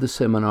discovered the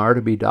seminar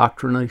to be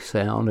doctrinally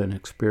sound and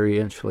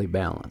experientially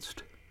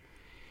balanced.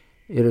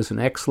 It is an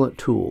excellent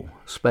tool,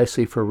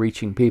 especially for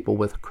reaching people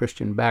with a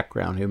Christian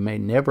background who may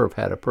never have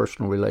had a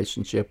personal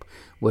relationship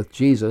with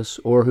Jesus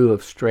or who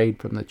have strayed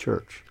from the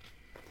church.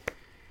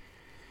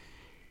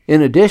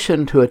 In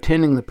addition to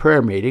attending the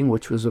prayer meeting,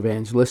 which was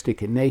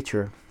evangelistic in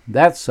nature,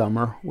 that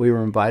summer we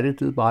were invited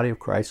to the Body of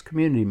Christ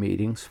community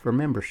meetings for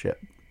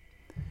membership.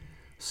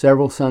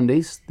 Several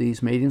Sundays,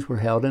 these meetings were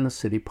held in a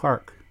city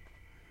park.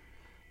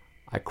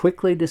 I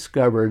quickly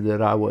discovered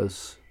that I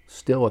was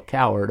still a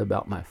coward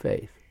about my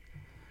faith.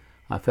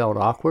 I felt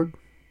awkward,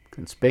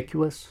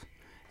 conspicuous,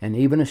 and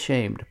even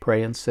ashamed to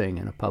pray and sing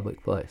in a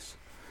public place.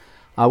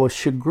 I was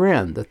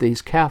chagrined that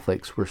these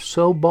Catholics were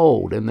so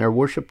bold in their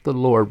worship of the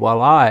Lord,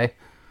 while I,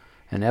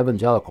 an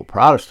evangelical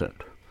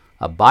Protestant,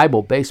 a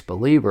Bible-based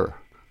believer,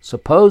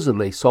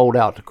 supposedly sold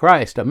out to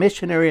Christ, a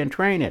missionary in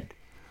training,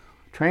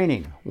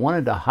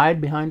 wanted to hide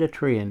behind a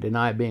tree and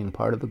deny being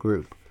part of the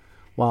group,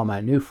 while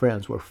my new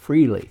friends were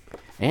freely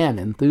and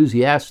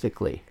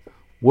enthusiastically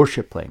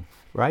worshiping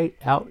right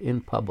out in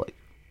public.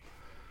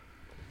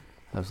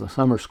 As the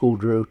summer school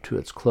drew to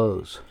its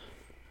close,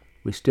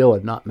 we still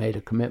had not made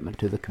a commitment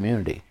to the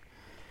community,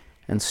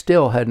 and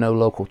still had no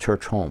local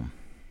church home.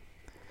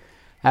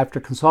 After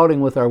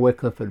consulting with our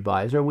Wycliffe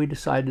advisor, we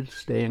decided to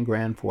stay in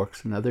Grand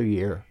Forks another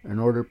year in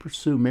order to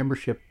pursue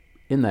membership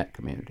in that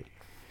community.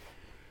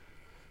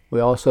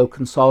 We also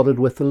consulted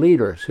with the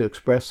leaders who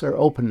expressed their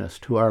openness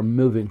to our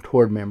moving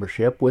toward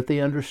membership, with the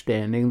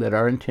understanding that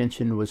our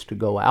intention was to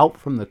go out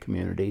from the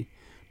community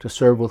to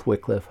serve with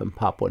Wycliffe in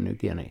Papua New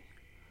Guinea.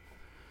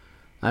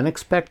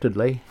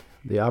 Unexpectedly,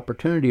 the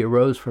opportunity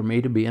arose for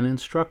me to be an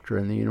instructor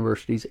in the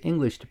university's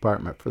English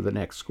department for the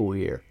next school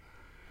year.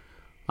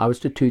 I was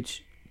to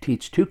teach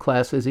 2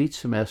 classes each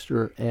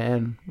semester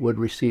and would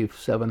receive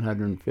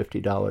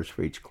 $750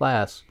 for each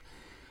class,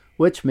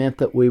 which meant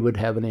that we would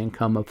have an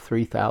income of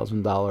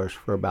 $3,000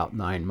 for about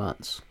 9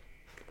 months.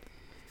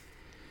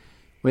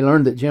 We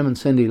learned that Jim and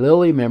Cindy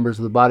Lilly, members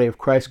of the Body of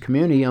Christ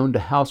community, owned a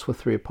house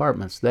with 3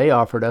 apartments. They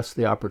offered us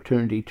the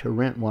opportunity to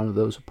rent one of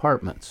those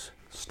apartments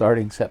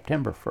starting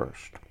September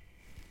 1st.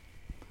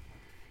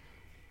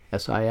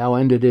 SIL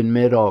ended in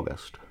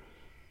mid-August.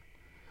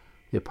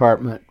 The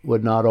apartment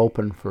would not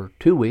open for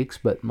 2 weeks,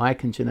 but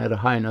Mike and Janetta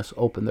Highness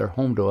opened their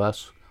home to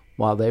us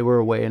while they were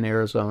away in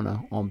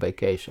Arizona on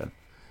vacation.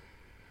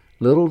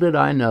 Little did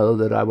I know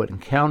that I would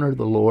encounter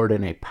the Lord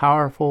in a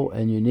powerful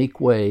and unique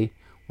way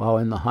while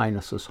in the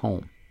Highness's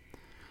home.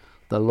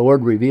 The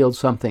Lord revealed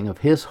something of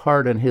His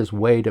heart and His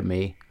way to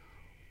me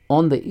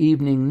on the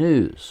evening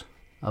news,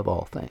 of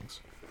all things.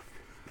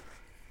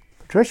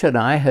 Patricia and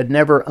I had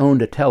never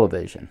owned a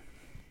television,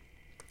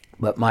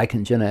 but Mike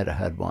and Janetta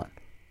had one.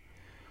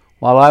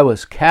 While I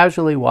was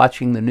casually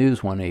watching the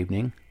news one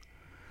evening,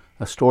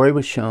 a story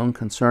was shown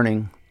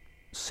concerning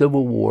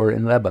civil war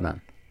in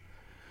Lebanon.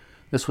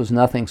 This was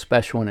nothing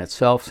special in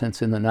itself,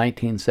 since in the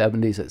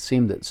 1970s it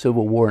seemed that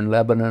civil war in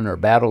Lebanon or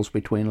battles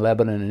between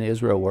Lebanon and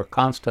Israel were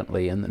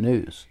constantly in the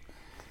news.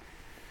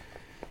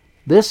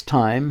 This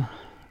time,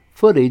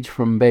 footage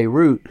from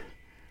Beirut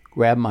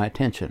grabbed my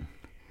attention.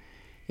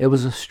 It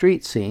was a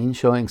street scene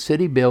showing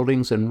city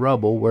buildings and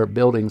rubble where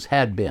buildings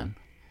had been.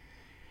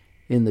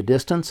 In the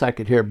distance, I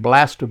could hear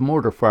blast of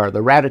mortar fire,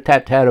 the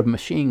rat-a-tat-tat of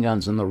machine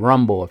guns, and the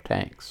rumble of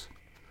tanks.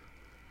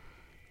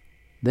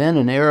 Then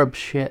an Arab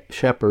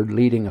shepherd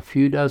leading a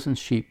few dozen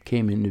sheep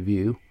came into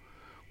view,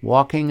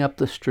 walking up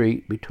the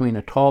street between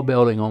a tall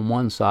building on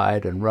one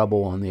side and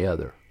rubble on the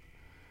other.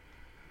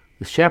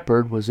 The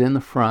shepherd was in the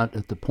front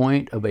at the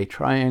point of a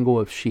triangle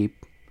of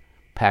sheep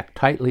packed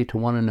tightly to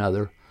one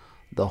another,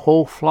 the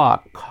whole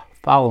flock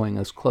following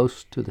as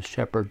close to the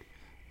shepherd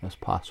as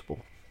possible.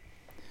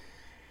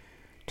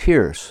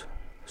 Tears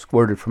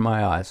squirted from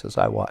my eyes as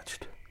I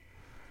watched.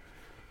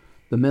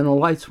 The mental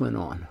lights went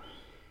on.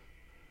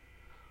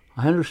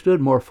 I understood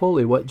more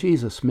fully what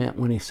Jesus meant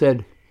when He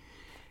said,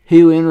 "He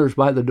who enters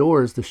by the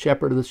door is the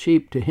shepherd of the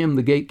sheep. To him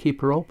the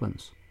gatekeeper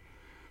opens.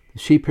 The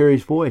sheep hear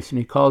His voice, and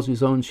He calls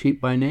His own sheep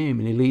by name,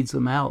 and He leads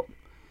them out.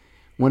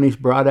 When He's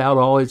brought out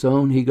all His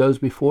own, He goes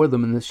before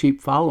them, and the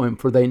sheep follow Him,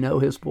 for they know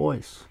His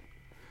voice.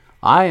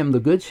 I am the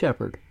good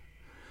shepherd.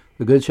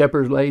 The good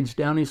shepherd lays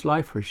down his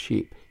life for his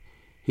sheep.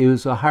 He who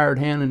is a hired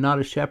hand and not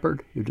a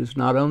shepherd, who does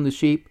not own the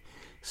sheep,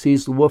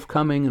 sees the wolf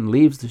coming and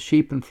leaves the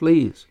sheep and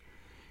flees.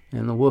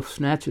 And the wolf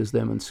snatches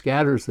them and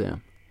scatters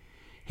them.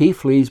 He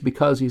flees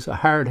because he's a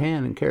hired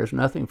hand and cares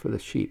nothing for the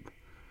sheep.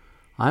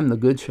 I'm the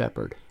good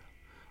shepherd.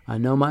 I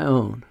know my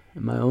own,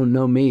 and my own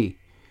know me,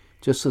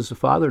 just as the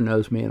Father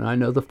knows me, and I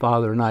know the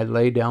Father, and I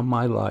lay down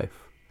my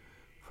life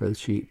for the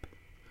sheep."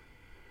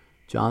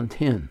 John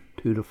 10,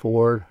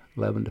 2-4,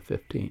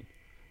 11-15.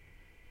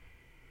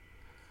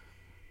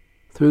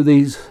 Through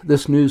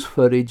this news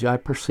footage, I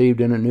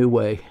perceived in a new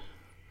way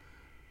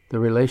the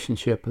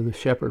relationship of the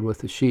shepherd with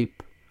the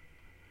sheep.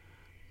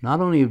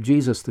 Not only of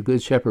Jesus, the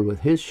good shepherd,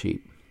 with his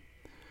sheep,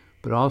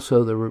 but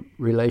also the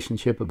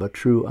relationship of a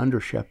true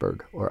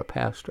under-shepherd or a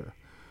pastor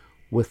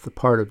with the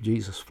part of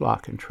Jesus'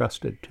 flock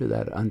entrusted to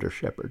that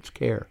under-shepherd's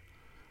care.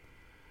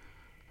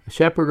 A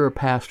shepherd or a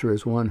pastor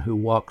is one who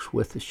walks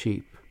with the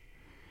sheep,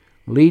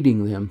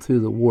 leading them through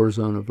the war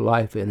zone of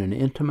life in an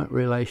intimate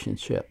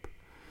relationship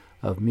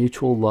of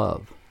mutual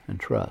love and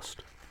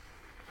trust.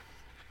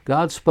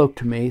 God spoke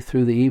to me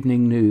through the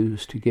evening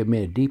news to give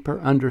me a deeper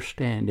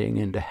understanding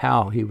into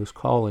how He was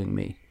calling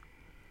me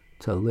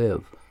to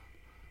live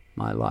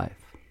my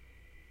life.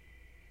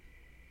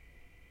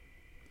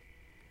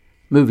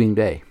 Moving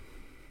day.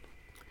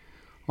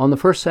 On the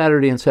first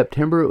Saturday in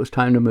September, it was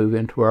time to move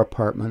into our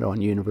apartment on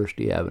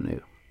University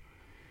Avenue.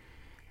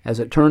 As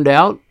it turned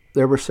out,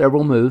 there were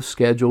several moves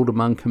scheduled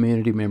among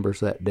community members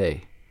that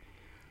day.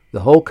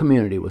 The whole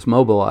community was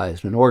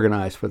mobilized and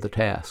organized for the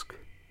task.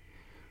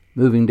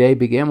 Moving day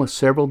began with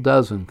several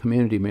dozen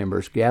community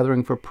members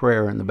gathering for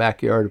prayer in the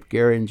backyard of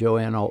Gary and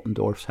Joanne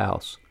Altendorf's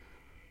house.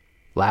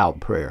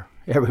 Loud prayer,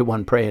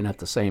 everyone praying at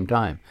the same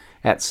time,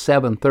 at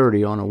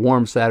 7:30 on a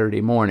warm Saturday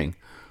morning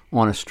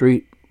on a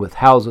street with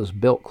houses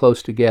built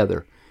close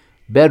together,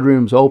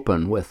 bedrooms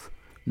open with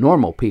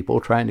normal people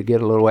trying to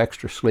get a little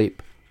extra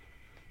sleep.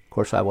 Of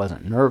course, I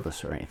wasn't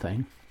nervous or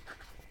anything.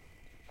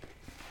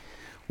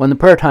 When the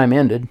prayer time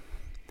ended,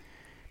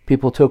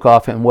 people took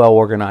off in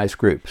well-organized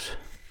groups.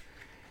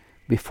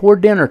 Before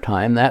dinner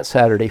time that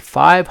Saturday,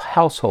 5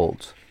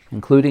 households,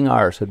 including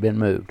ours, had been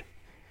moved.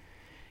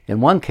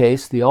 In one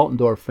case, the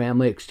Altendorf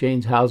family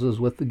exchanged houses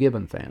with the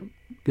Gavan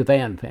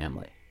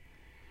family.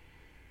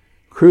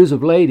 Crews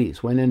of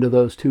ladies went into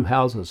those 2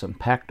 houses and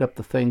packed up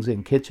the things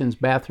in kitchens,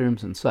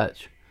 bathrooms, and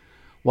such.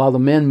 While the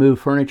men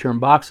moved furniture and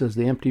boxes,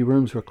 the empty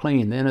rooms were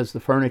cleaned. Then, as the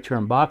furniture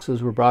and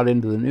boxes were brought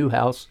into the new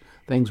house,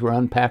 things were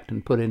unpacked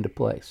and put into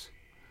place.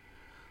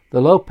 The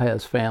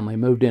Lopez family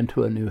moved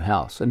into a new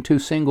house, and 2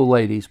 single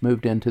ladies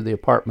moved into the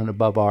apartment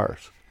above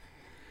ours.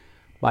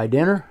 By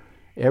dinner,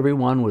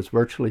 everyone was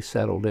virtually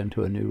settled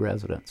into a new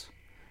residence.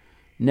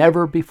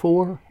 Never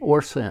before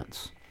or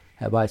since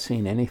have I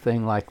seen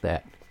anything like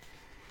that.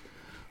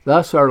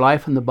 Thus, our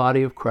life in the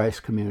Body of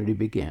Christ community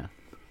began.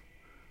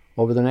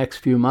 Over the next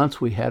few months,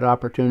 we had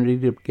opportunity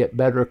to get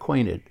better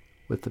acquainted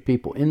with the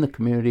people in the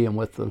community and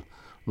with the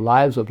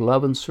lives of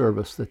love and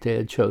service that they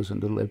had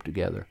chosen to live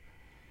together.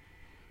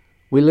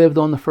 We lived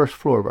on the first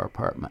floor of our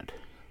apartment.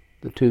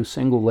 The 2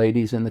 single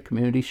ladies in the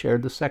community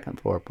shared the second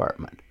floor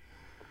apartment.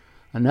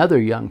 Another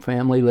young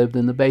family lived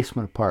in the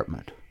basement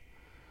apartment.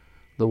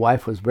 The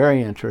wife was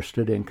very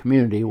interested in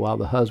community, while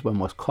the husband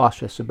was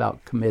cautious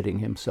about committing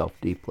himself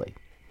deeply.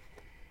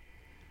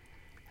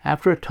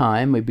 After a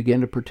time, we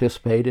began to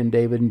participate in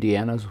David and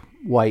Deanna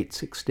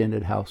White's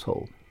extended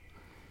household.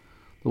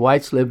 The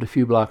Whites lived a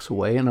few blocks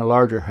away in a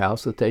larger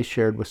house that they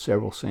shared with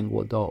several single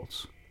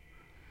adults.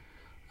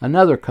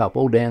 Another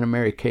couple, Dan and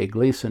Mary Kay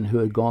Gleason, who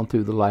had gone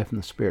through the Life in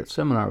the Spirit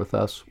seminar with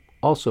us,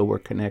 also were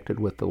connected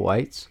with the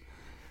Whites,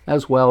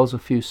 as well as a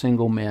few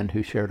single men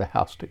who shared a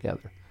house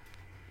together.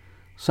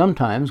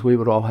 Sometimes we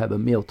would all have a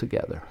meal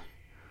together.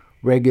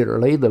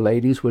 Regularly, the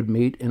ladies would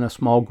meet in a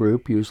small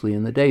group, usually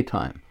in the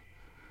daytime.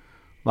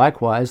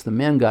 Likewise, the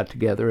men got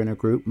together in a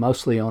group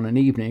mostly on an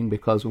evening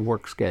because of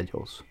work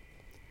schedules.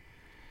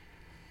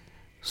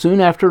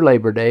 Soon after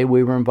Labor Day,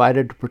 we were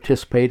invited to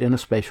participate in a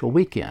special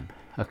weekend,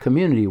 a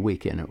community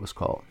weekend it was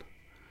called.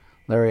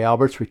 Larry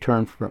Alberts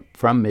returned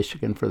from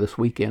Michigan for this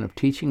weekend of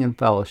teaching and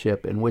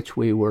fellowship in which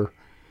we were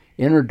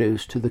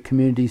introduced to the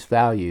community's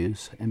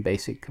values and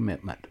basic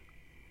commitment.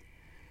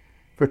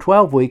 For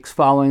 12 weeks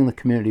following the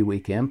community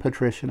weekend,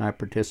 Patricia and I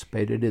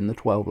participated in the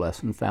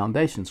 12-lesson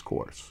Foundations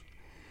course.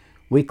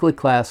 Weekly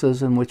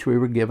classes in which we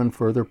were given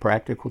further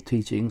practical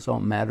teachings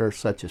on matters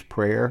such as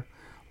prayer,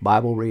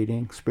 Bible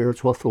reading,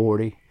 spiritual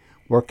authority,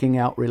 working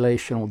out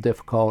relational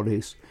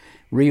difficulties,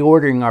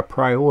 reordering our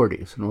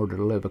priorities in order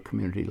to live a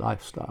community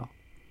lifestyle.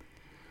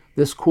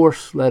 This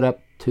course led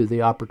up to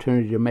the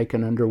opportunity to make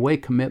an underway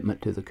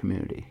commitment to the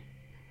community.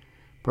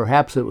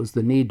 Perhaps it was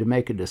the need to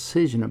make a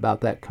decision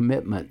about that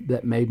commitment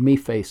that made me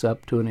face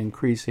up to an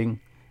increasing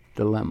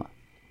dilemma.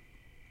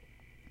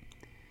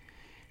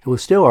 It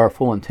was still our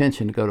full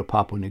intention to go to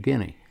Papua New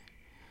Guinea.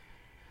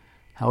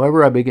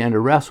 However, I began to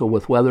wrestle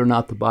with whether or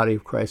not the Body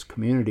of Christ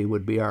community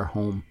would be our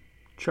home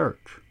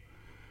church.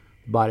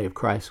 The Body of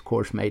Christ, of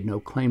course, made no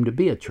claim to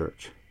be a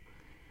church.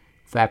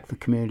 In fact, the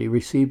community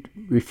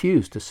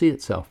refused to see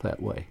itself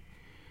that way.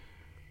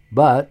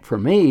 But for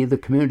me, the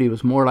community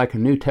was more like a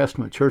New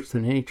Testament church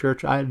than any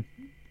church I had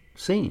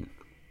seen.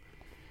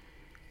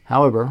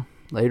 However,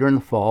 later in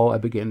the fall, I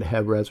began to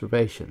have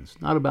reservations,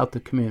 not about the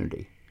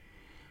community,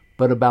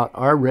 but about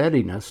our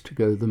readiness to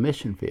go to the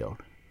mission field.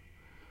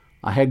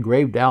 I had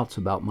grave doubts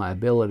about my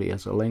ability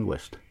as a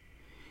linguist.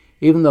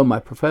 Even though my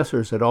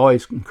professors had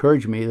always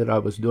encouraged me that I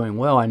was doing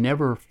well, I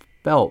never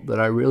felt that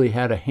I really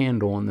had a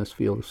handle on this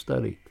field of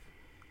study.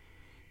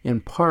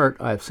 In part,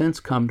 I have since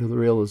come to the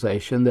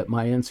realization that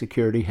my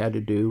insecurity had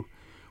to do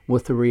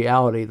with the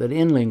reality that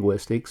in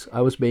linguistics,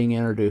 I was being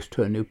introduced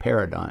to a new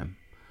paradigm,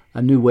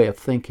 a new way of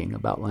thinking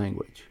about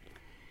language.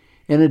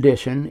 In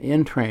addition,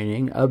 in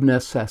training, of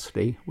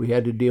necessity, we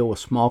had to deal with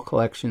small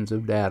collections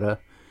of data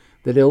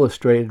that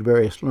illustrated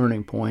various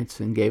learning points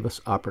and gave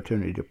us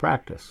opportunity to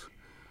practice.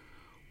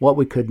 What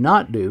we could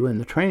not do in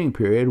the training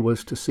period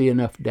was to see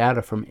enough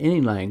data from any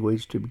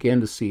language to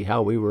begin to see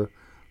how we were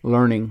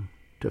learning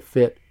to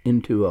fit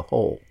into a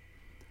whole,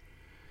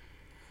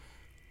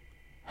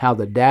 how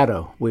the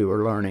data we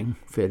were learning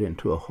fit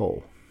into a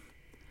whole.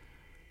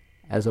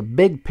 As a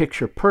big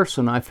picture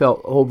person, I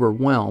felt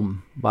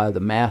overwhelmed by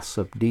the mass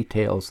of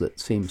details that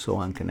seemed so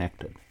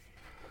unconnected.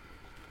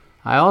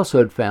 I also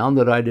had found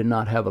that I did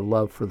not have a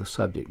love for the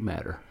subject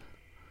matter.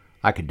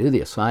 I could do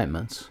the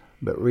assignments,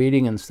 but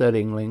reading and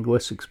studying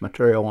linguistics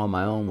material on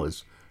my own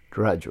was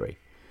drudgery.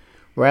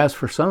 Whereas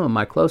for some of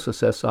my closest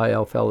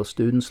SIL fellow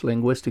students,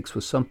 linguistics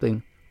was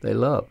something they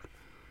loved.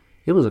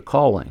 It was a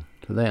calling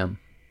to them.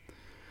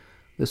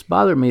 This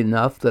bothered me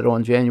enough that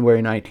on January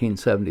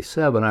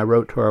 1977, I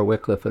wrote to our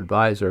Wycliffe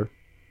advisor,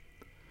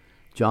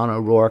 John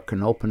O'Rourke,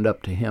 and opened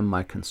up to him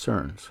my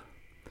concerns.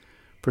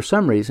 For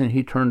some reason,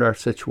 he turned our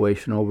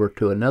situation over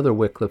to another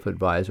Wycliffe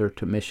advisor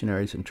to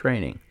missionaries in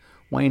training,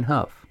 Wayne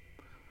Huff.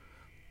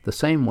 The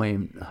same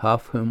Wayne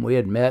Huff whom we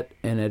had met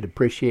and had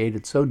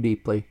appreciated so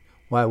deeply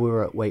while we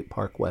were at Waite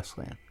Park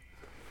Wesleyan.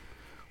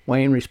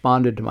 Wayne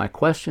responded to my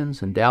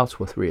questions and doubts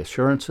with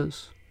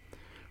reassurance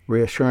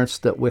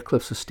that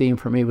Wycliffe's esteem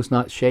for me was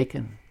not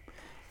shaken,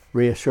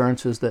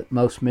 reassurances that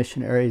most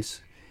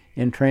missionaries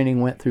in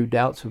training went through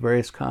doubts of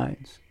various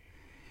kinds.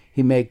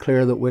 He made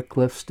clear that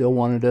Wycliffe still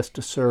wanted us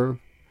to serve,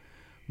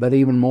 but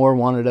even more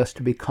wanted us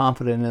to be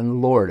confident in the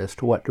Lord as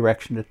to what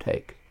direction to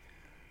take.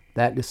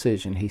 That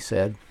decision, he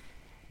said,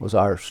 was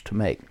ours to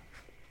make.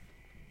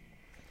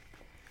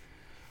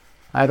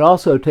 I had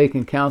also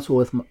taken counsel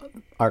with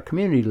our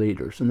community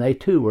leaders, and they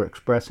too were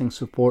expressing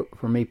support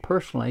for me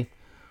personally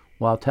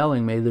while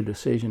telling me the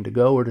decision to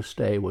go or to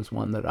stay was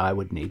one that I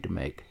would need to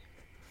make.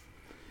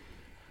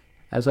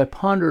 As I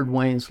pondered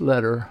Wayne's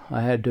letter,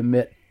 I had to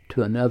admit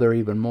to another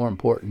even more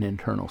important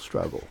internal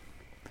struggle.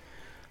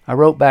 I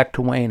wrote back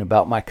to Wayne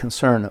about my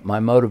concern that my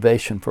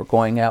motivation for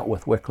going out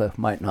with Wycliffe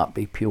might not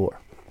be pure.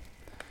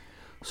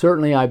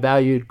 Certainly I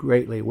valued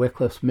greatly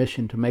Wycliffe's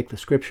mission to make the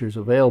Scriptures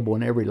available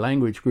in every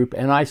language group,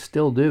 and I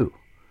still do.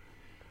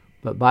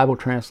 But Bible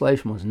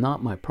translation was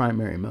not my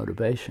primary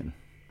motivation.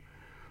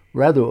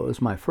 Rather, it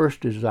was my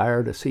first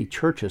desire to see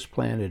churches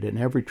planted in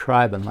every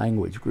tribe and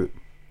language group.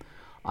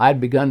 I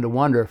had begun to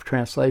wonder if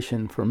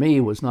translation for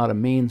me was not a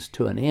means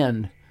to an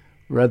end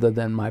rather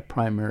than my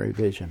primary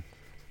vision.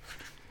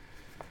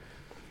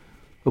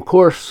 Of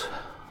course,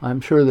 I'm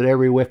sure that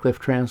every Wycliffe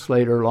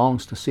translator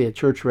longs to see a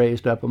church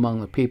raised up among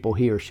the people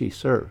he or she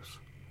serves.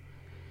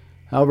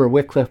 However,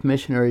 Wycliffe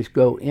missionaries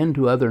go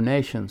into other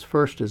nations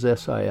first as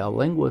SIL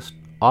linguists,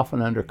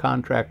 often under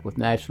contract with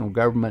national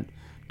government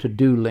to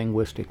do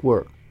linguistic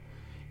work.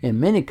 In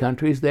many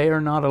countries, they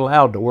are not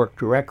allowed to work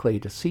directly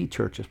to see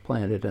churches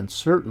planted, and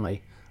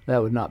certainly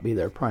that would not be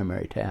their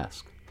primary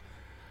task.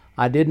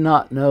 I did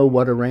not know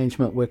what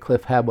arrangement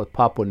Wycliffe had with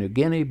Papua New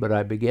Guinea, but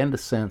I began to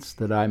sense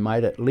that I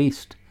might at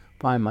least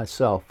find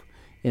myself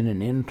in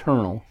an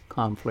internal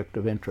conflict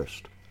of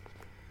interest.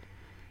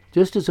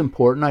 Just as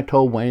important, I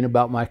told Wayne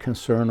about my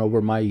concern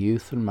over my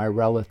youth and my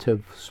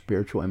relative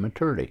spiritual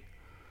immaturity.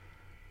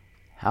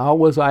 How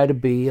was I to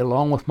be,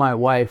 along with my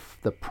wife,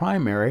 the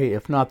primary,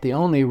 if not the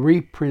only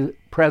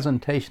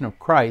representation of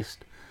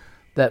Christ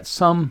that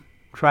some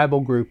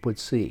tribal group would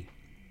see?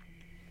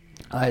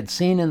 I had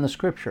seen in the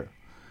Scripture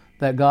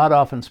that God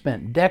often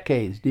spent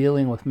decades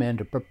dealing with men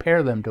to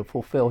prepare them to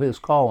fulfill His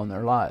call in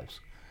their lives.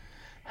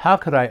 How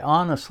could I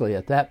honestly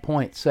at that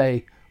point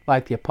say,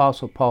 like the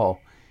Apostle Paul,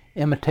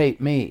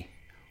 imitate me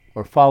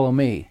or follow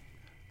me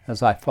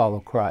as I follow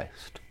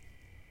Christ?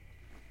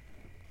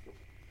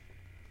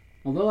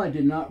 Although I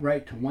did not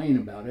write to Wayne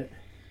about it,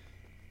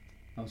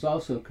 I was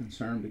also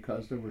concerned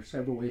because there were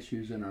several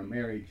issues in our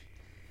marriage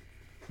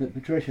that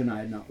Patricia and I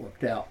had not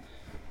worked out.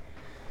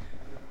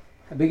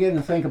 I began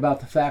to think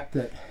about the fact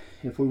that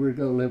if we were to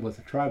go live with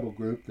a tribal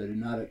group that had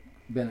not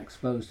been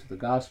exposed to the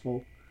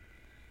gospel,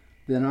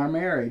 then our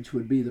marriage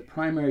would be the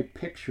primary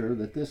picture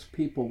that this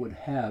people would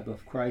have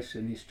of Christ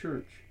and His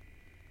church.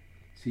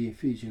 See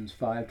Ephesians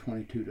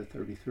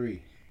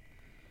 5:22-33.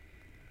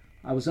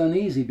 I was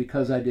uneasy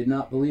because I did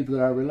not believe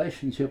that our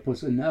relationship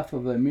was enough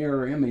of a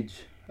mirror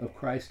image of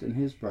Christ and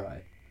His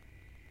bride.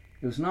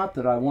 It was not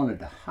that I wanted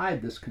to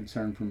hide this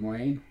concern from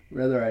Wayne.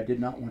 Rather, I did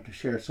not want to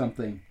share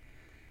something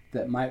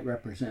that might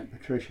represent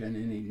Patricia in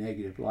any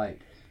negative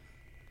light.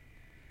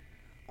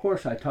 Of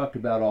course, I talked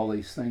about all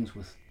these things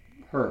with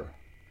her.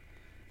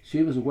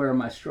 She was aware of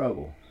my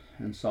struggle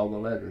and saw the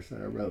letters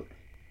that I wrote.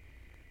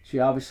 She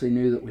obviously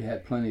knew that we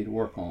had plenty to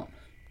work on.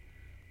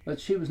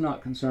 But she was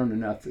not concerned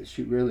enough that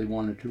she really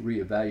wanted to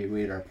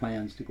reevaluate our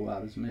plans to go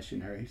out as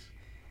missionaries.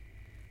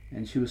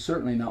 And she was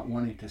certainly not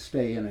wanting to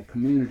stay in a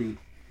community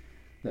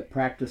that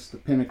practiced the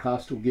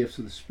Pentecostal gifts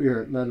of the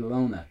Spirit, let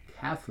alone a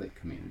Catholic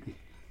community.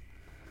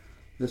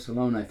 This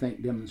alone, I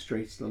think,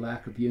 demonstrates the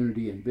lack of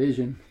unity in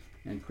vision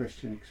and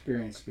Christian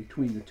experience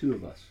between the two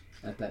of us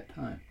at that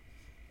time.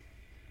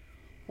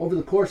 Over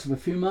the course of a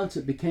few months,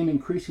 it became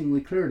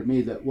increasingly clear to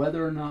me that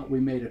whether or not we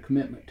made a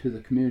commitment to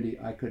the community,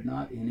 I could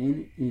not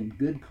in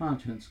good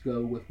conscience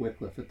go with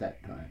Wycliffe at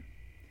that time.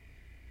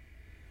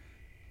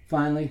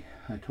 Finally,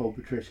 I told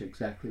Patricia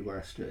exactly where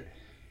I stood.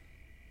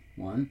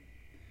 1,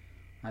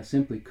 I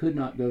simply could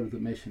not go to the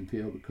mission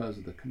field because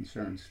of the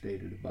concerns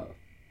stated above.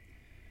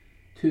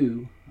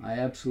 2, I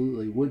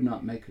absolutely would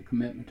not make a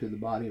commitment to the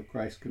Body of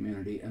Christ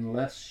community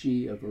unless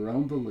she, of her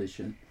own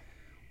volition,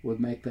 would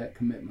make that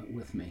commitment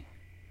with me.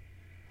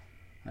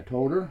 I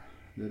told her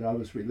that I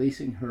was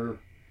releasing her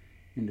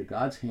into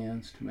God's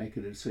hands to make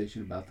a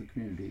decision about the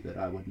community, that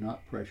I would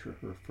not pressure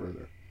her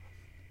further.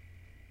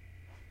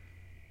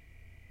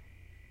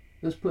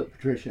 This put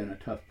Patricia in a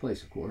tough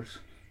place, of course.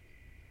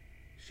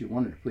 She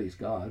wanted to please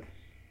God.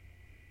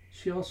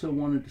 She also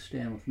wanted to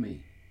stand with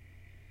me.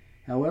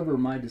 However,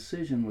 my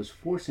decision was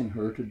forcing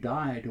her to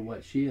die to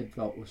what she had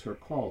felt was her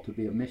call, to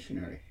be a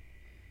missionary.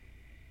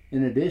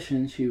 In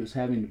addition, she was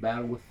having to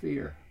battle with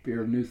fear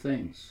of new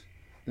things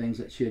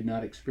that she had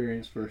not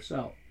experienced for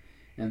herself,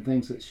 and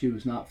things that she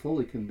was not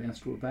fully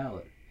convinced were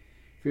valid.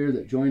 Fear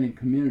that joining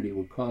community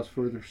would cause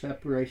further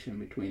separation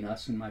between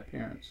us and my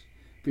parents.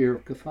 Fear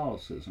of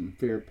Catholicism,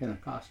 fear of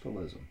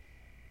Pentecostalism.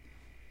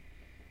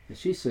 As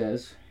she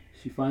says,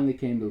 she finally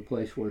came to the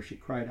place where she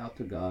cried out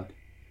to God,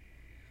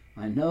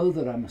 "I know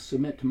that I must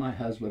submit to my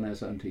husband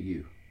as unto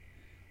you.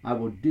 I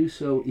will do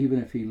so even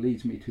if he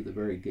leads me to the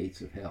very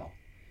gates of hell.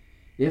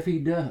 If he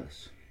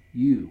does,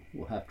 you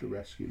will have to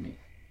rescue me.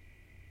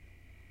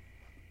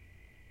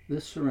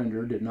 This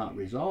surrender did not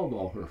resolve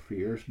all her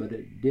fears, but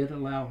it did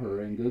allow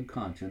her in good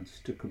conscience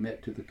to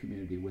commit to the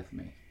community with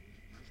me.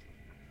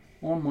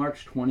 On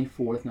March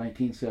 24,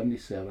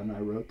 1977, I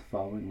wrote the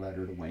following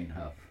letter to Wayne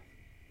Huff.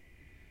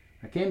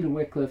 I came to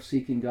Wycliffe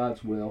seeking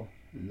God's will,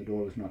 and the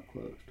door was not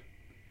closed.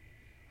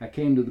 I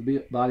came to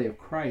the body of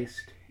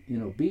Christ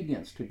in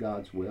obedience to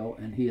God's will,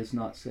 and he has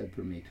not said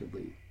for me to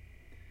leave.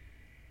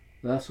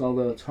 Thus,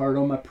 although it's hard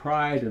on my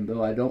pride, and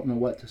though I don't know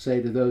what to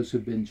say to those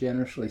who've been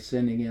generously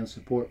sending in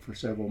support for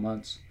several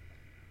months,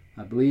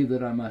 I believe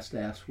that I must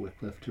ask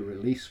Wycliffe to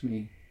release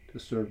me to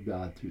serve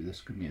God through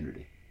this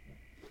community.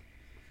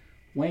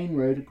 Wayne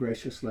wrote a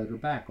gracious letter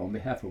back on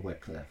behalf of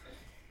Wycliffe.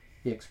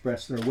 He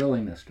expressed their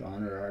willingness to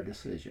honor our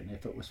decision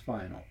if it was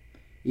final,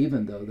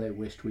 even though they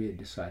wished we had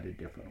decided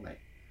differently.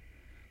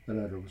 The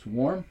letter was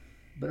warm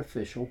but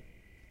official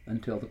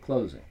until the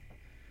closing.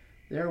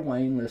 There,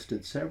 Wayne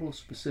listed several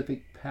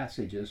specific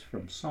passages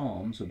from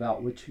Psalms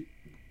about which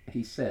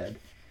he said,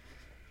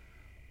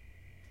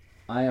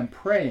 I am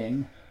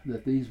praying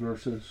that these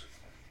verses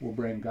will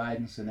bring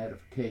guidance and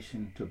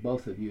edification to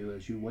both of you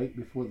as you wait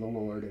before the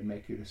Lord and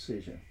make your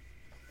decision.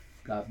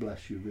 God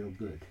bless you real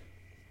good.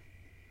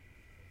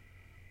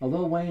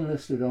 Although Wayne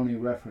listed only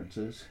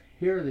references,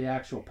 here are the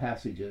actual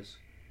passages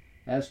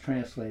as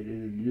translated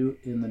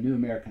in the New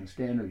American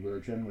Standard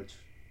Version, which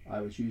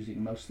I was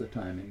using most of the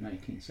time in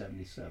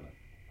 1977.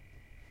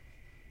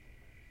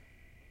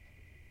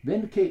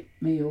 Vindicate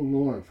me, O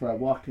Lord, for I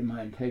walked in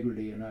my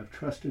integrity, and I have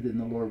trusted in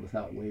the Lord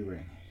without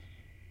wavering.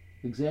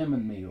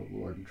 Examine me, O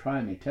Lord, and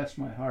try me. Test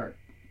my heart,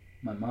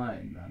 my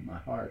mind, and my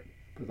heart,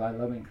 for thy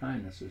loving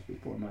kindness is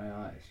before my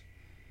eyes,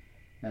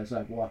 as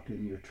I've walked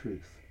in your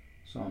truth.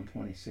 Psalm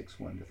 26,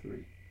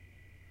 1-3.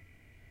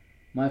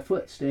 My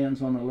foot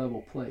stands on a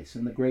level place.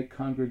 In the great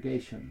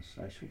congregations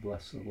I shall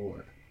bless the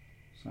Lord.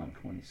 Psalm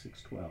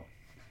 26:12.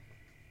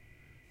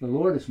 The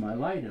Lord is my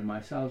light and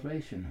my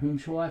salvation. Whom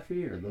shall I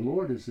fear? The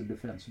Lord is the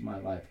defense of my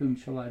life. Whom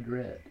shall I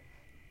dread?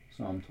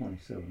 Psalm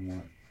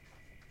 27:1.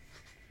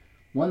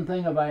 One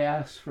thing have I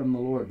asked from the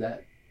Lord,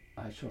 that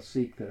I shall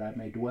seek, that I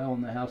may dwell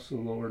in the house of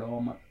the Lord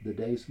all the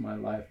days of my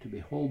life, to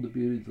behold the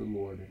beauty of the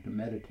Lord and to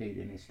meditate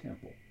in his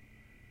temple.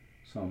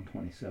 Psalm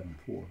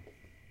 27:4.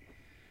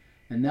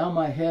 And now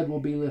my head will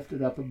be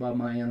lifted up above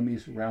my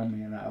enemies around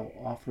me, and I will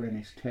offer in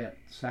his tent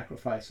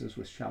sacrifices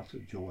with shouts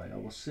of joy. I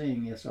will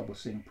sing, yes, I will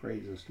sing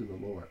praises to the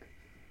Lord.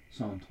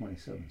 Psalm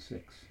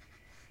 27:6.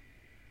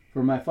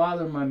 For my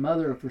father and my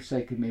mother have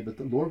forsaken me, but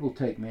the Lord will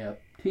take me up.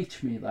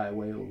 Teach me thy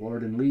way, O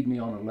Lord, and lead me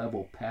on a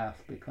level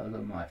path because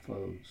of my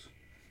foes.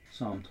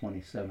 Psalm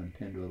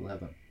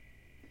 27:10-11.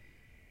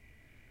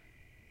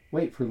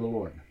 Wait for the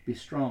Lord. Be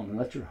strong and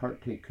let your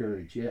heart take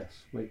courage.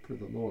 Yes, wait for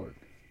the Lord.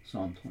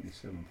 Psalm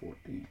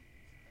 27:14.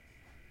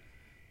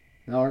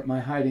 Thou art my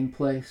hiding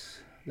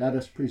place. Thou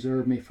dost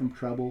preserve me from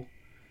trouble.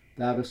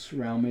 Thou dost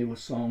surround me with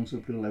songs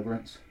of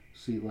deliverance.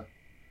 Selah.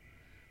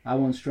 I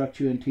will instruct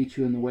you and teach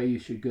you in the way you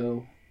should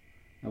go.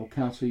 I will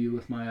counsel you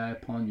with my eye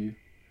upon you.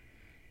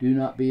 Do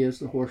not be as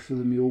the horse or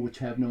the mule, which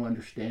have no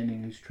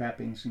understanding, whose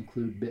trappings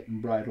include bit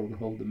and bridle to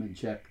hold them in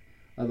check.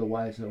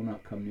 Otherwise they will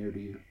not come near to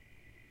you.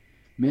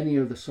 Many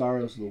are the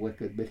sorrows of the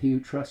wicked, but he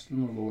who trusts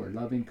in the Lord,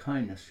 loving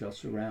kindness shall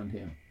surround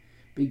him.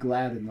 Be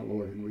glad in the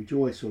Lord, and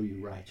rejoice, O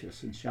you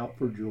righteous, and shout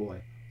for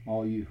joy,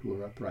 all you who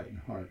are upright in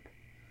heart.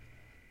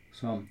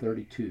 Psalm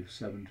 32,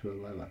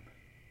 7-11.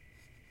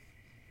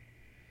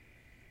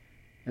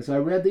 As I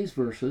read these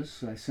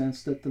verses, I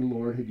sensed that the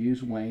Lord had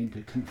used Wayne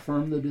to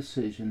confirm the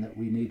decision that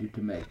we needed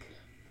to make.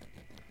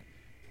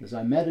 As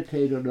I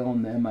meditated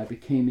on them, I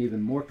became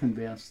even more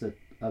convinced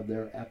of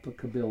their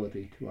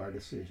applicability to our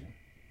decision.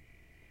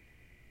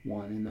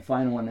 1. In the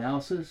final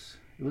analysis,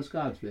 it was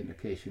God's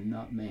vindication,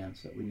 not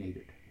man's, that we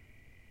needed.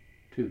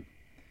 2.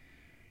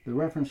 The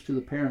reference to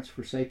the parents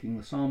forsaking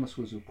the psalmist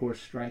was, of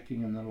course,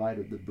 striking in the light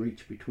of the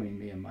breach between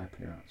me and my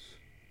parents.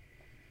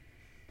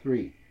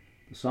 3.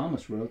 The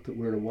psalmist wrote that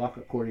we're to walk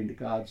according to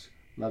God's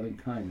loving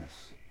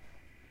kindness.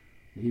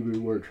 The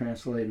Hebrew word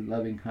translated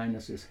loving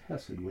kindness is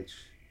hesed, which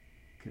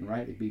can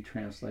rightly be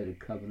translated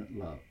covenant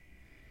love.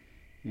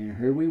 And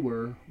here we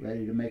were,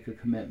 ready to make a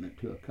commitment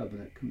to a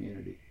covenant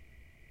community.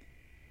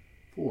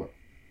 4.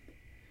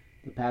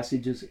 The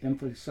passages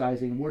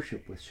emphasizing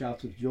worship with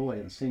shouts of joy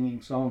and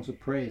singing songs of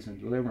praise and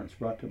deliverance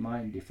brought to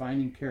mind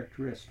defining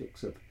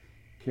characteristics of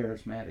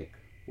charismatic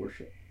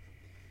worship.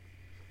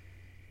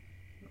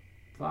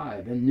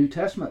 5. In New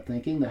Testament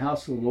thinking, the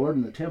house of the Lord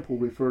and the temple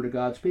refer to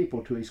God's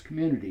people, to his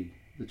community,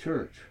 the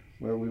church,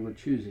 where we were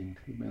choosing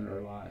to spend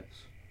our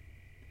lives.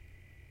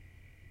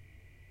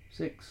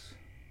 6.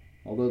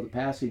 Although the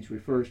passage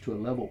refers to a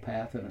level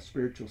path in a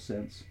spiritual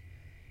sense,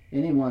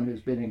 anyone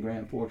who's been in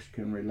Grand Forks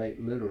can relate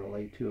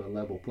literally to a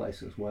level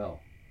place as well.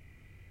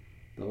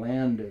 The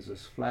land is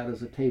as flat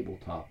as a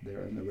tabletop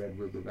there in the Red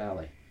River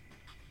Valley.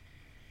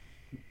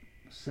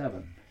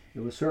 7. It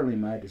was certainly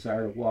my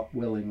desire to walk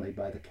willingly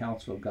by the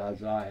counsel of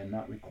God's eye and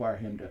not require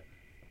him to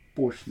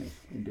force me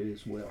into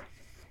his will.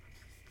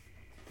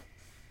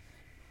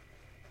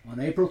 On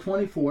April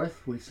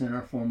 24th, we sent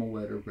our formal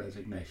letter of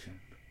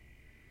resignation.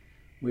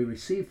 We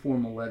received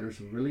formal letters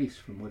of release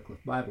from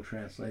Wycliffe Bible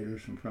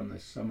translators and from the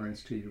Summer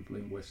Institute of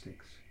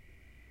Linguistics.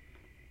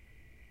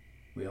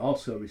 We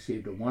also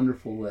received a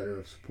wonderful letter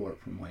of support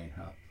from Wayne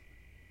Huff.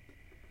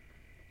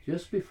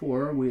 Just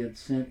before we had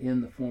sent in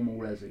the formal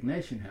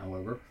resignation,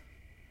 however,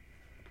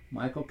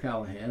 Michael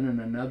Callahan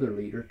and another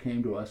leader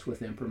came to us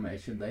with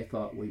information they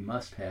thought we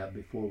must have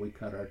before we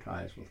cut our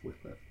ties with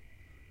Wycliffe.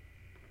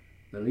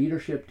 The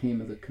leadership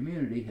team of the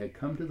community had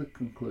come to the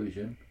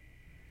conclusion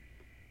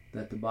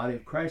that the Body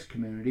of Christ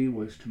community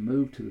was to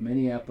move to the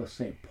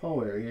Minneapolis-St.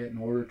 Paul area in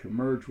order to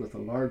merge with a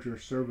larger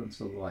Servants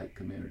of the Light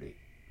community,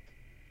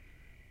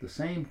 the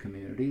same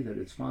community that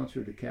had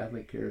sponsored the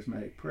Catholic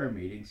Charismatic prayer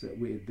meetings that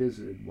we had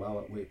visited while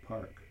at Waite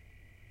Park.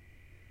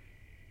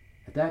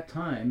 At that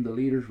time, the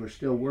leaders were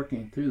still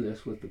working through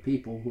this with the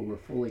people who were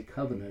fully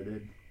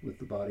covenanted with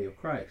the Body of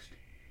Christ.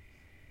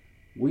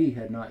 We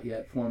had not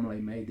yet formally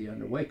made the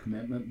underway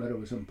commitment, but it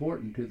was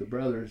important to the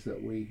brothers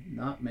that we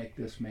not make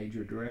this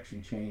major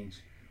direction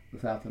change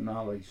without the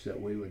knowledge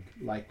that we would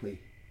likely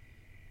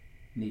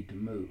need to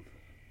move.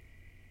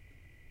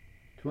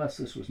 To us,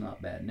 this was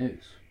not bad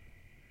news.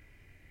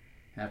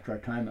 After our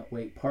time at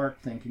Waite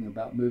Park, thinking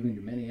about moving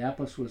to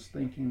Minneapolis was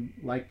thinking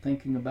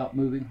about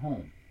moving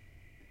home.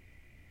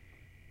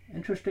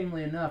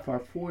 Interestingly enough,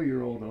 our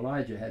 4-year-old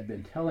Elijah had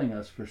been telling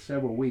us for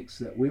several weeks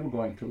that we were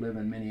going to live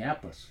in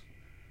Minneapolis,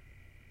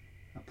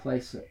 a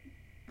place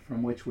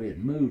from which we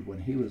had moved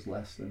when he was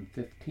less than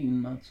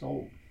 15 months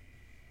old.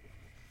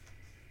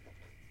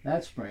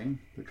 That spring,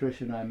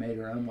 Patricia and I made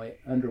our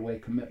underway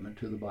commitment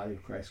to the Body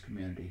of Christ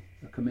community,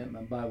 a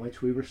commitment by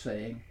which we were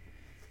saying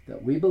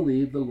that we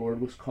believed the Lord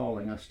was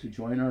calling us to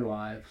join our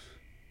lives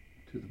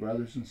to the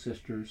brothers and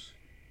sisters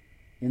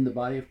in the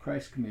Body of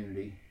Christ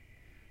community,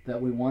 that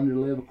we wanted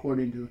to live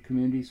according to the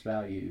community's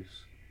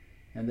values,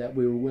 and that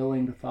we were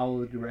willing to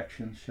follow the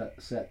directions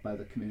set by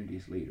the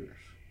community's leaders.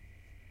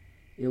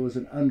 It was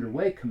an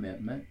underway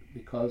commitment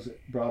because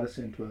it brought us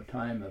into a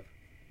time of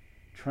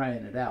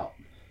trying it out.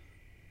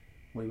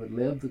 We would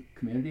live the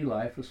community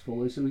life as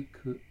fully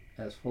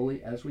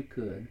as we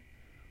could,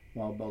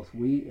 while both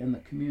we and the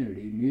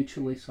community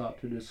mutually sought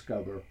to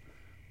discover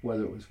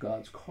whether it was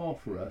God's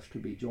call for us to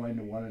be joined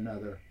to one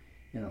another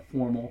in a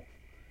formal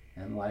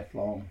and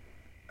lifelong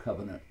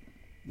covenant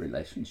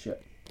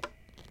relationship.